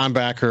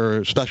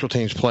linebacker, special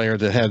teams player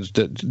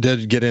that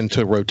did get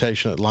into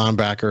rotation at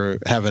linebacker,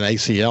 have an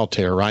ACL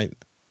tear, right?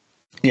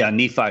 Yeah,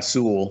 Nephi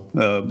Sewell,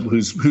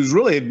 who's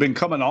really been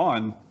coming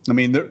on. I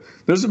mean,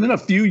 there's been a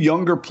few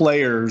younger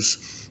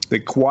players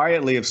that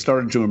quietly have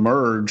started to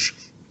emerge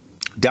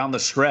down the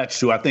stretch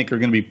who I think are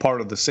going to be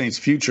part of the Saints'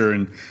 future.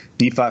 And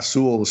Nephi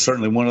Sewell was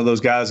certainly one of those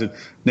guys. And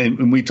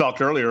when we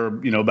talked earlier,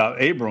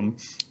 about Abram,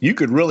 you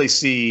could really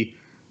see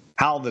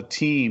how the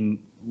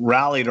team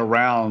rallied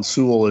around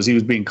Sewell as he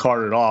was being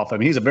carted off. I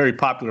mean, he's a very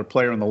popular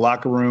player in the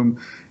locker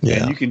room. Yeah.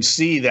 And you can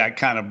see that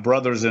kind of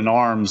brothers in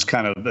arms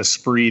kind of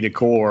esprit de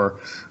corps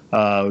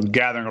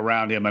gathering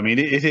around him. I mean,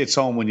 it hits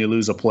home when you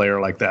lose a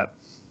player like that.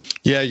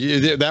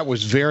 Yeah, that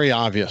was very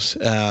obvious.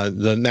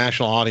 The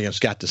national audience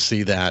got to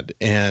see that,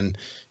 and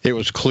it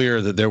was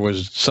clear that there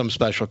was some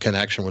special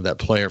connection with that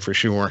player for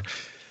sure.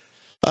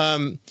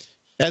 As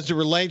it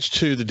relates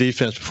to the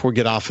defense, before we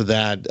get off of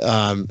that,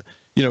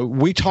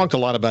 we talked a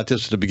lot about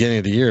this at the beginning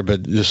of the year,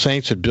 but the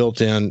Saints had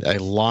built in a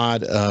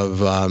lot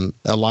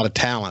of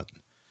talent,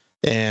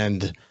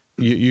 and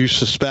you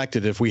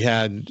suspected if we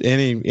had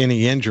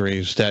any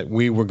injuries that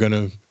we were going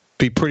to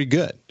be pretty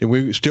good.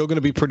 We were still going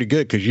to be pretty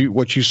good, because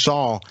what you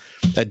saw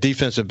at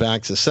defensive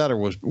backs, et cetera,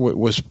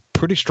 was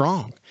pretty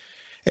strong.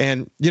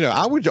 And,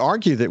 I would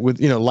argue that with,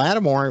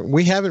 Lattimore,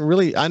 we haven't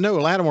really – I know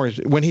Lattimore,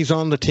 when he's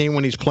on the team,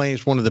 when he's playing,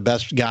 he's one of the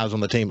best guys on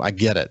the team. I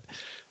get it.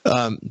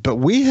 But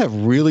we have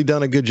really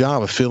done a good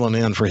job of filling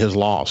in for his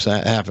loss,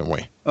 haven't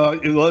we?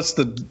 Well, it's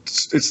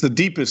the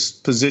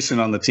deepest position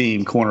on the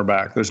team,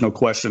 cornerback. There's no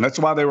question. That's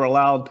why they were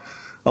allowed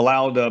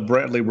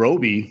Bradley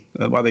Roby,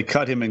 why they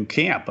cut him in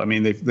camp. I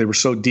mean, they were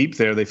so deep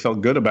there, they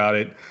felt good about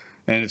it,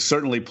 and it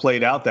certainly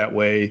played out that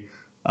way.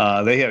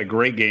 They had a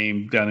great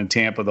game down in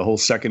Tampa. The whole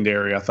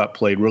secondary, I thought,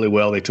 played really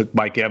well. They took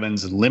Mike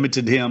Evans and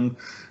limited him,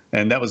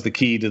 And that was the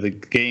key to the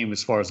game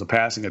as far as the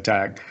passing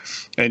attack.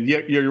 And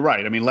you're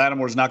right. I mean,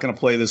 Lattimore's not going to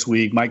play this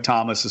week. Mike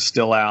Thomas is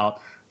still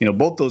out.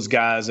 Both those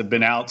guys have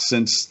been out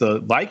since the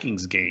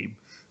Vikings game.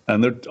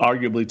 And they're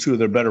arguably two of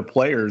their better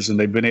players, and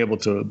they've been able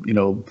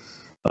to,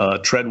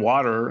 tread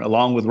water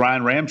along with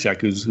Ryan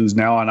Ramczyk, who's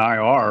now on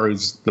IR,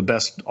 who's the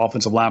best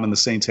offensive lineman the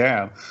Saints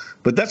have.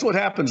 But that's what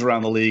happens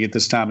around the league at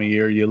this time of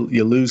year.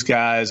 You lose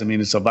guys. I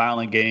mean, it's a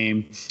violent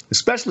game,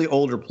 especially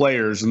older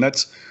players, and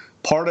that's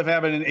part of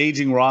having an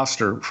aging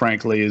roster.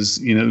 Frankly, is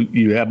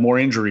you have more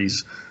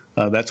injuries.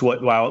 That's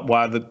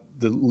why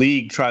the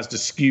league tries to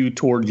skew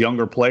toward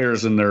younger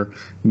players in their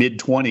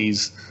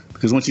mid-20s,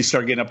 because once you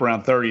start getting up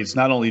around 30, it's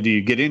not only do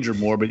you get injured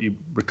more, but you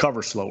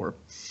recover slower.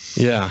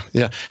 Yeah.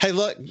 Hey,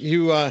 look,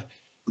 you've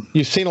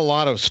seen a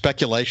lot of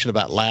speculation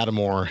about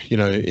Lattimore.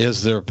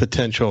 Is there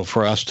potential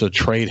for us to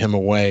trade him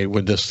away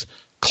with this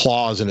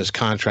clause in his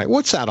contract?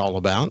 What's that all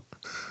about?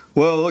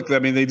 Well, look, I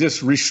mean, they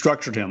just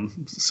restructured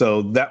him,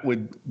 so that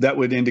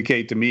would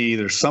indicate to me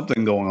there's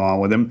something going on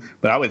with him.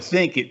 But I would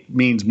think it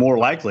means more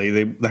likely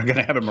they're going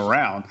to have him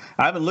around.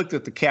 I haven't looked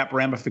at the cap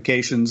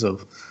ramifications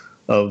of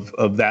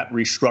that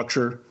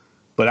restructure,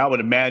 but I would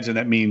imagine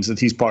that means that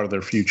he's part of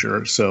their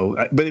future. So,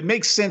 but it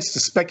makes sense to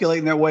speculate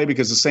in that way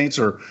because the Saints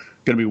are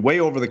going to be way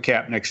over the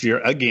cap next year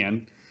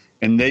again,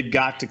 and they've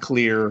got to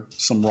clear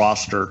some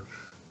roster.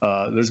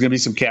 There's going to be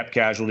some cap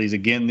casualties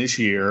again this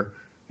year,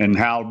 and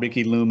how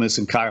Mickey Loomis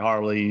and Kai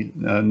Harley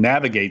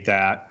navigate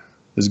that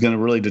is going to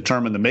really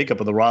determine the makeup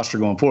of the roster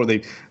going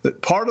forward.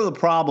 Part of the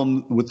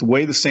problem with the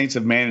way the Saints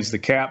have managed the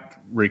cap,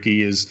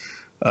 Ricky, is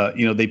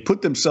they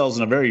put themselves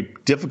in a very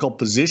difficult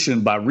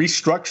position by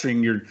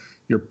restructuring.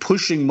 You're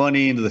pushing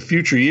money into the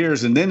future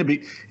years, and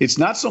then it's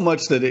not so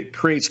much that it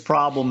creates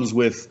problems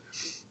with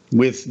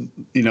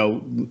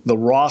the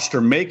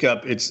roster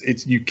makeup.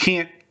 It's you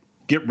can't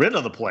get rid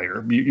of the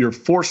player. You're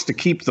forced to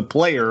keep the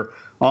player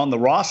on the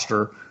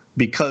roster,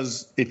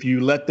 because if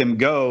you let them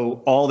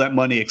go, all that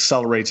money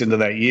accelerates into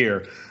that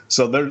year.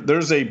 So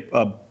there's a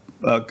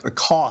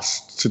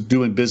cost to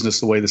doing business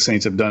the way the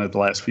Saints have done it the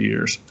last few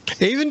years.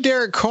 Even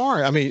Derek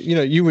Carr, I mean,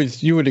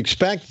 you would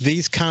expect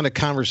these kind of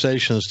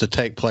conversations to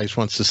take place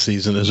once the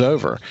season is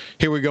over.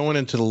 Here we're going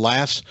into the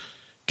last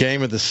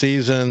game of the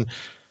season.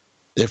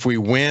 If we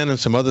win and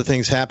some other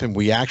things happen,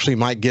 we actually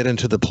might get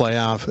into the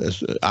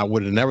playoff. I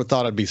would have never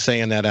thought I'd be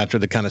saying that after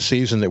the kind of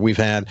season that we've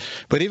had.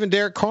 But even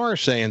Derek Carr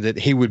is saying that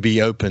he would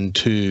be open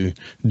to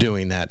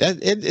doing that.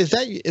 Is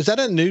that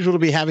unusual to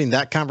be having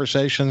that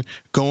conversation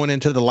going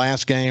into the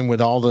last game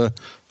with all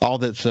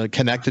that's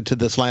connected to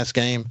this last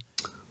game?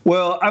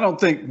 Well,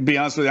 to be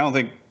honest with you, I don't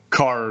think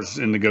Carr's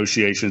in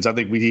negotiations. I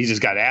think he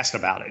just got asked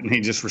about it and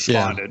he just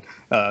responded.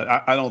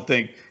 Yeah. I don't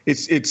think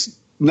it's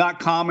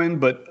not common,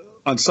 but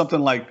on something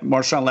like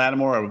Marshawn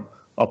Lattimore,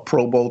 a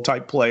Pro Bowl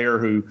type player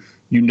who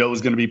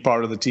is going to be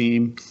part of the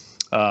team,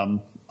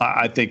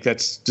 I think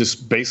that's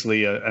just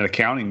basically an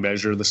accounting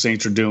measure the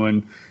Saints are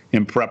doing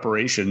in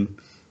preparation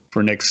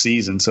for next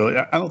season.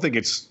 So I don't think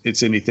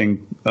it's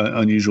anything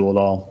unusual at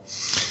all.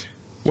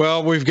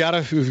 Well, we've got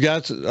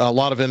a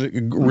lot of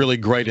really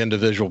great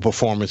individual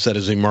performance that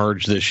has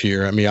emerged this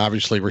year. I mean,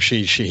 obviously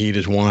Rashid Shaheed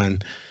is one,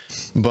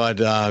 but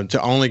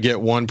to only get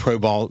one Pro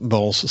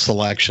Bowl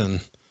selection,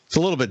 it's a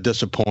little bit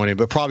disappointing,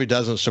 but probably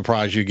doesn't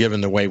surprise you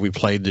given the way we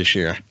played this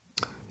year.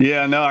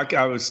 Yeah, no,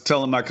 I was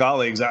telling my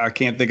colleagues I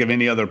can't think of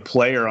any other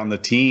player on the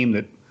team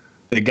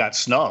that got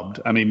snubbed.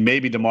 I mean,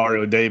 maybe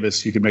Demario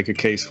Davis you could make a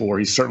case for.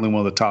 He's certainly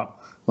one of the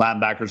top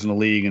linebackers in the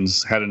league and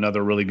has had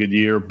another really good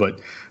year. But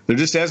there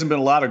just hasn't been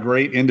a lot of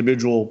great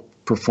individual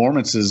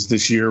performances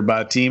this year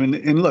by a team.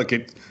 And look,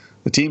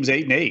 the team's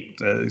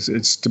 8-8.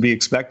 It's to be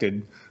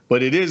expected.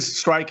 But it is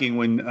striking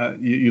when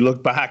you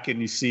look back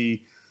and you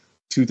see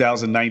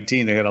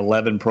 2019, they had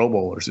 11 Pro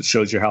Bowlers. It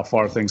shows you how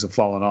far things have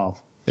fallen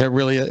off. It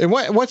really is. And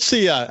what's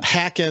the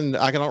Hacken,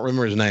 I don't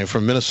remember his name,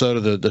 from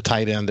Minnesota, the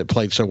tight end that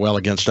played so well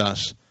against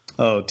us?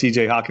 Oh,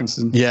 T.J.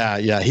 Hawkinson?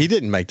 Yeah. He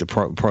didn't make the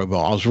Pro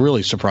Bowl. I was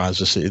really surprised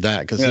to see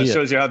that. It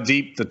shows you how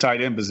deep the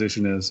tight end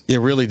position is. It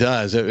really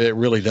does. It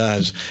really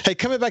does. Hey,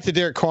 coming back to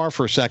Derek Carr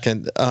for a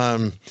second,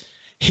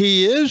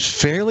 he is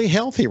fairly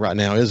healthy right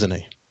now, isn't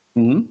he?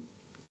 Mm-hmm.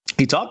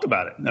 He talked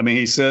about it. I mean,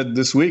 he said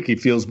this week he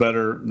feels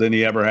better than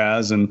he ever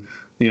has. And,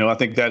 I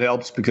think that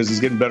helps because he's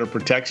getting better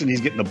protection.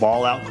 He's getting the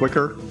ball out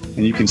quicker,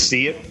 and you can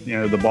see it.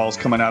 The ball's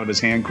coming out of his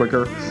hand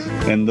quicker.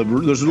 And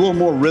there's a little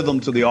more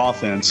rhythm to the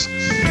offense.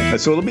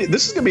 So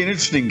this is going to be an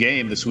interesting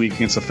game this week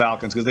against the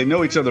Falcons because they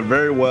know each other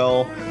very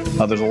well.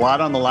 There's a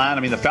lot on the line. I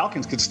mean, the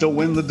Falcons could still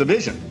win the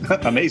division,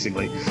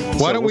 amazingly.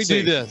 Why don't we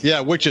do this? Yeah,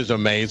 which is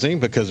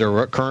amazing because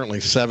they're currently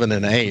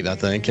 7-8, I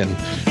think. And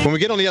when we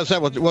get on the other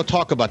side, we'll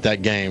talk about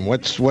that game.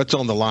 What's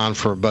on the line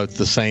for both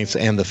the Saints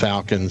and the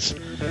Falcons,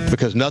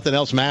 because nothing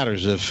else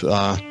matters if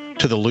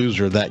to the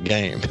loser of that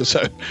game.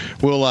 So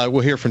we'll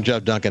hear from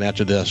Jeff Duncan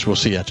after this. We'll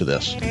see you after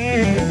this.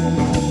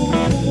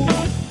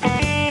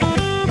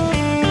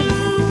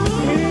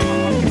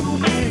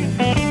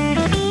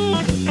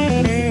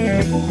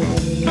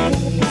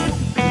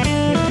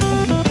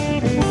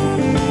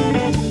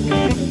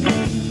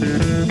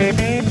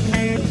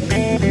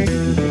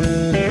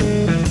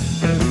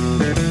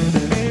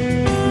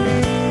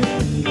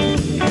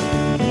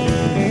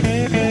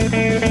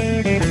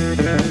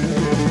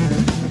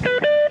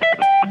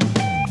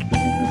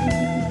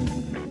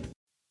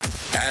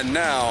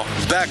 Now,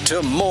 back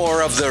to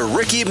more of the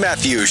Ricky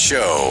Mathews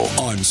Show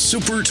on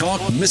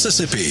SuperTalk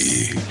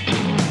Mississippi.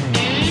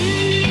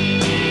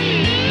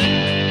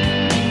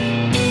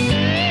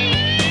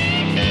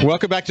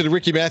 Welcome back to the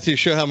Ricky Mathews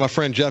Show. I have my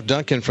friend Jeff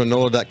Duncan from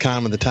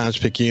NOLA.com and the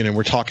Times-Picayune, and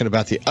we're talking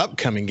about the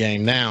upcoming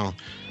game now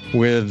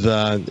with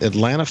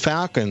Atlanta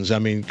Falcons. I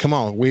mean, come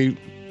on, we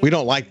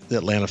don't like the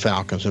Atlanta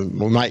Falcons, and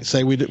we might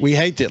say we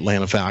hate the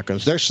Atlanta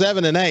Falcons. They're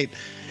 7-8,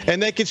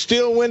 and they could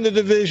still win the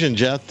division.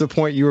 Jeff, the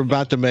point you were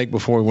about to make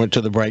before we went to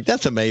the break,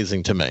 that's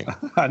amazing to me.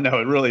 I know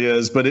it really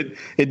is, but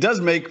it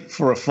does make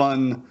for a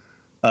fun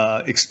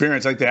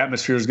experience. I think the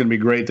atmosphere is going to be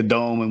great, the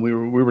Dome, and we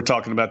were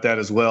talking about that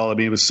as well. I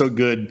mean, it was so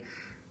good.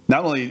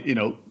 Not only,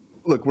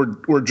 look,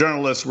 we're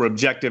journalists, we're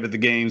objective at the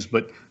games,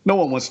 but no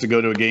one wants to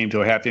go to a game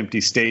to a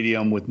half-empty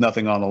stadium with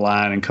nothing on the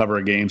line and cover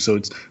a game. So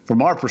it's,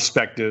 from our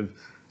perspective,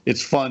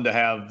 it's fun to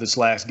have this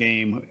last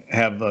game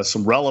have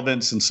some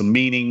relevance and some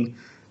meaning.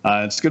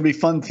 It's going to be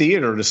fun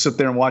theater to sit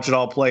there and watch it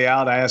all play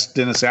out. I asked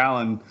Dennis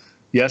Allen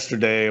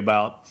yesterday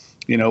about,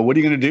 what are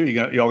you going to do?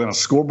 Y'all going to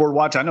scoreboard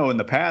watch? I know in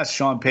the past,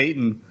 Sean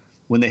Payton,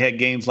 when they had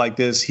games like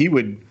this, he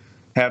would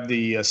have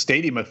the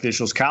stadium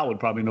officials, Kyle would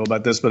probably know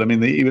about this, but I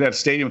mean, he would have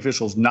stadium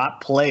officials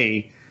not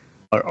play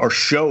or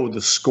show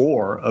the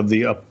score of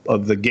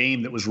the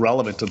game that was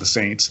relevant to the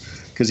Saints,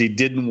 because he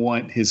didn't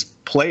want his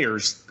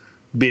players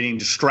being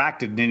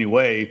distracted in any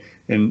way.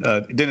 And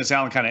Dennis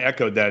Allen kind of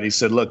echoed that. He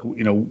said, look,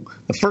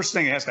 the first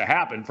thing that has to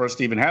happen for us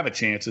to even have a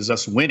chance is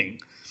us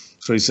winning.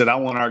 So he said, I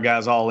want our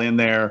guys all in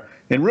there.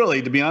 And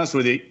really, to be honest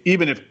with you,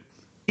 even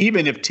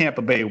if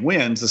Tampa Bay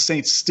wins, the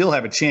Saints still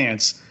have a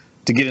chance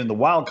to get in the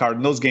wild card,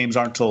 and those games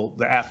aren't till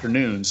the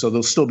afternoon, so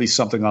there'll still be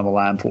something on the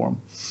line for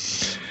them.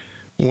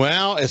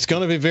 Well, it's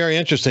going to be very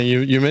interesting.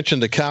 You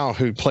mentioned the Kyle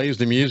who plays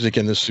the music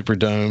in the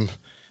Superdome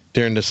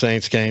during the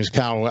Saints games.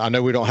 Kyle, I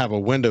know we don't have a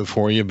window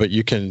for you, but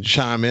you can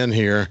chime in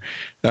here.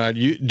 Do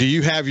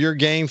you have your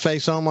game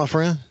face on, my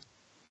friend?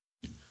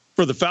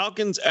 For the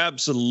Falcons,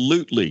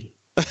 absolutely.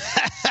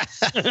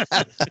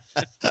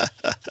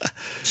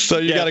 So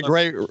you got a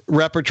great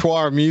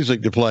repertoire of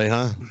music to play,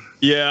 huh?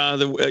 Yeah,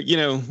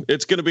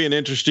 it's going to be an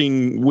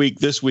interesting week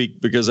this week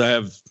because I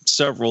have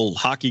several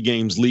hockey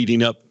games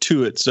leading up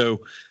to it.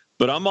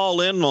 But I'm all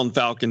in on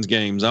Falcons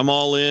games. I'm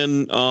all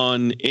in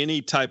on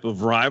any type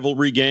of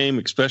rivalry game,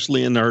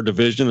 especially in our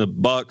division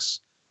of Bucks,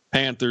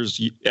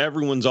 Panthers.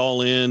 Everyone's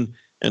all in.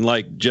 And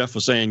like Jeff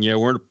was saying,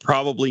 we're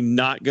probably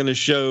not going to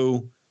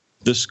show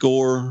the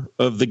score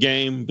of the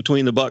game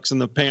between the Bucks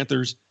and the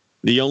Panthers.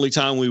 The only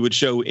time we would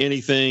show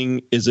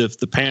anything is if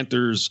the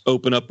Panthers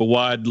open up a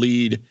wide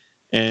lead,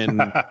 and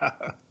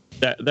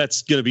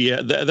that's going to be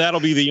that'll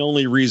be the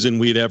only reason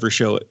we'd ever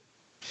show it.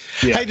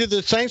 Yeah. Hey, did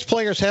the Saints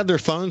players have their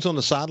phones on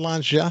the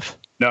sidelines, Jeff?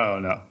 No,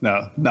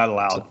 not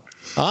allowed.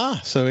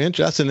 So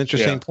that's an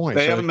interesting point.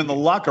 They have them in the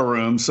locker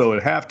room, so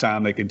at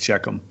halftime they can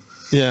check them.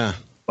 Yeah,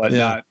 but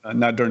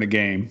not during the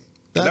game.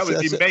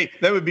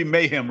 That would be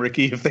mayhem,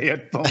 Ricky, if they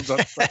had phones on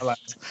the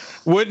sidelines.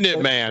 Wouldn't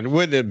it, man?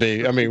 Wouldn't it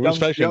be? I mean,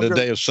 especially in the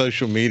day of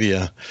social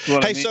media.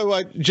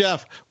 So,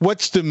 Jeff,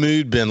 what's the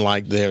mood been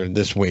like there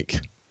this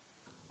week?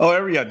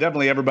 Oh,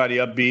 definitely everybody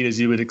upbeat, as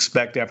you would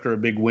expect after a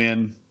big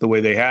win, the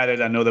way they had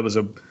it. I know there was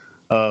a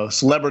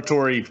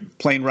celebratory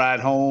plane ride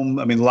home.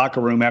 I mean, the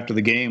locker room after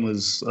the game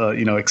was,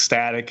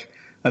 ecstatic.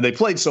 And they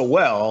played so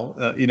well,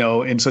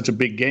 in such a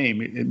big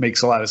game. It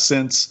makes a lot of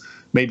sense.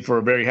 Made for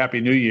a very happy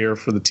new year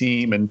for the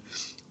team. And,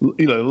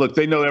 look,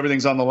 they know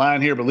everything's on the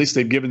line here, but at least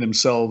they've given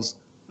themselves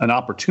an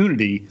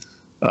opportunity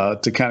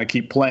to kind of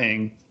keep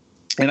playing.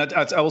 And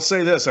I will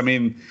say this. I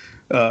mean,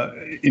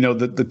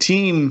 the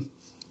team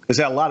has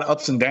had a lot of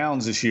ups and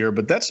downs this year,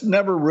 but that's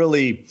never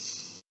really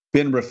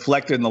been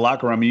reflected in the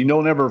locker room. I mean, you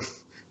don't ever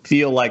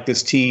feel like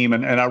this team,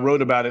 and I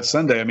wrote about it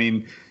Sunday. I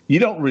mean, you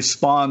don't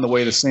respond the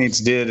way the Saints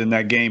did in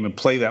that game and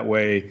play that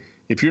way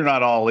if you're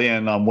not all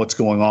in on what's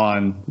going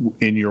on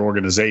in your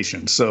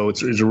organization. So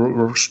it's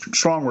a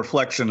strong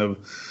reflection of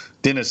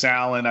Dennis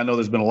Allen. I know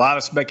there's been a lot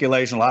of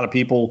speculation, a lot of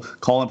people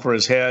calling for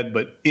his head,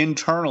 but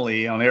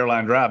internally on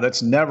Airline Drive,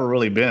 that's never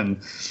really been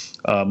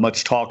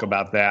much talk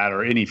about that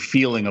or any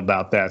feeling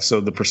about that. So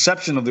the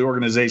perception of the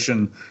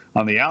organization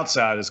on the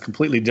outside is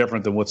completely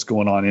different than what's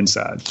going on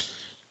inside.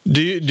 Do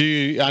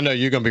you, I know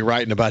you're going to be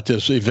writing about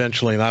this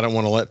eventually, and I don't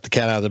want to let the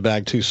cat out of the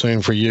bag too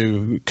soon for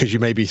you because you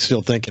may be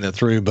still thinking it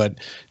through, but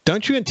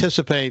don't you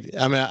anticipate,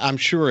 I mean, I'm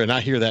sure, and I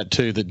hear that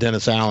too, that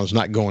Dennis Allen's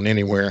not going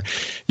anywhere.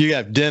 You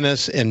have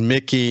Dennis and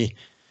Mickey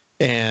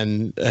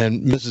and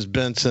Mrs.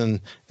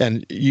 Benson,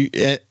 and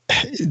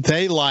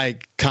they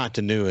like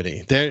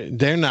continuity.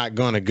 They're not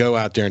going to go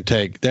out there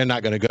they're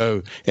not going to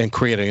go and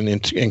create an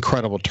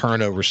incredible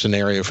turnover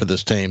scenario for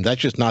this team.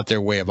 That's just not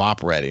their way of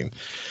operating.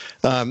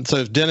 So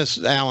if Dennis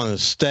Allen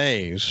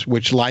stays,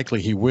 which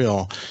likely he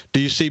will, do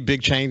you see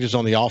big changes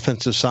on the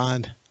offensive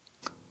side?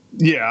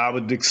 Yeah, I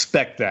would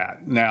expect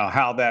that. Now,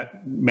 how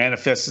that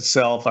manifests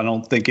itself, I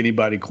don't think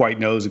anybody quite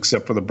knows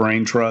except for the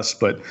brain trust,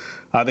 but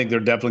I think they're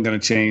definitely going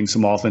to change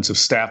some offensive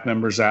staff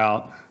members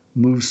out,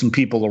 move some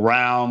people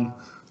around,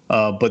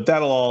 but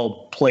that'll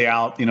all play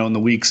out, in the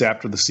weeks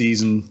after the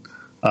season.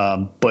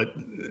 But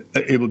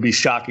it would be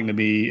shocking to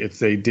me if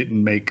they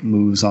didn't make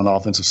moves on the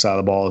offensive side of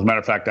the ball. As a matter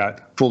of fact, I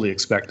fully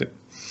expect it.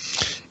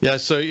 Yeah,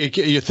 so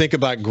you think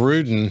about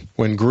Gruden.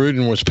 When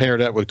Gruden was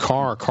paired up with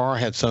Carr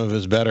had some of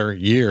his better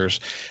years.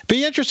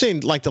 Be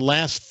interesting, like the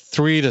last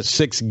 3 to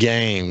 6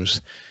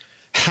 games.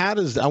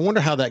 I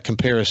wonder how that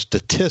compares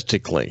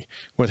statistically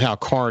with how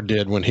Carr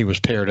did when he was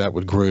paired up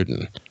with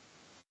Gruden.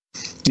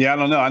 Yeah, I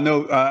don't know. I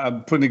know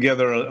I'm putting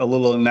together a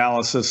little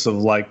analysis of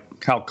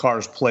like how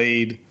Carr's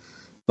played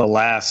the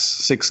last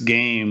 6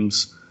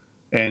 games,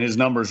 and his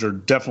numbers are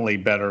definitely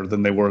better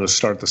than they were to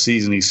start the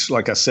season. He's,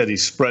 like I said,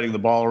 he's spreading the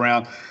ball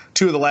around.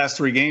 2 of the last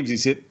 3 games,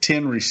 he's hit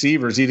 10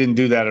 receivers. He didn't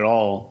do that at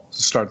all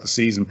to start the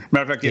season.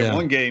 Matter of fact, he had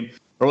one game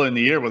early in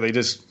the year where they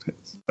just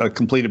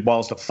completed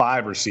balls to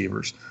 5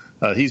 receivers.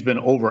 He's been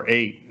over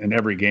 8 in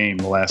every game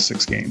the last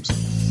 6 games.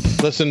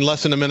 Listen,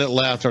 less than a minute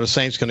left. Are the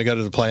Saints going to go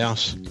to the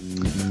playoffs?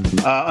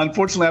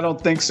 Unfortunately, I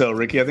don't think so,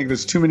 Ricky. I think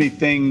there's too many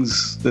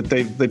things that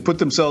they put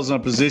themselves in a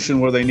position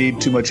where they need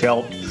too much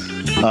help.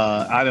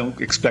 I don't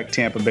expect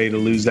Tampa Bay to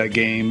lose that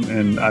game,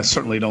 and I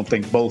certainly don't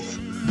think both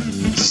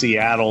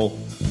Seattle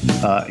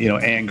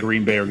and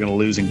Green Bay are going to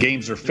lose, and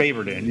games are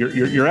favored in.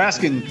 You're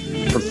asking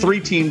for 3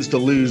 teams to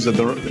lose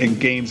in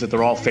games that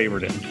they're all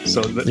favored in.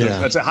 So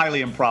that's a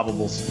highly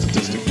improbable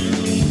statistic.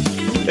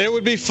 It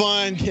would be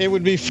fun. It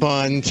would be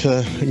fun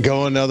to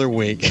go another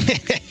week.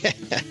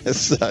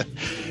 So,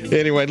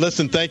 anyway,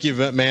 listen, thank you,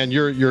 man.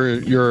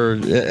 Your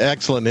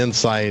excellent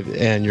insight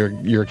and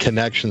your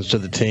connections to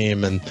the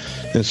team and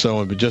so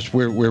on. But just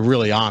we're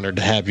really honored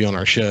to have you on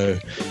our show,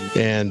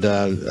 and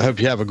I hope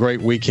you have a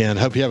great weekend.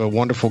 Hope you have a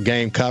wonderful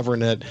game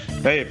covering it.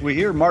 Hey, if we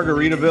hear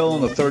Margaritaville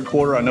in the third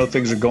quarter, I know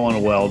things are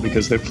going well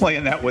because they're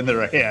playing that when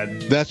they're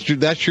ahead.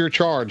 That's your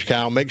charge,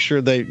 Kyle. Make sure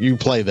you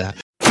play that.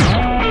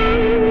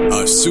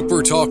 A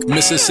SuperTalk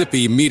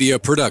Mississippi Media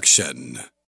production.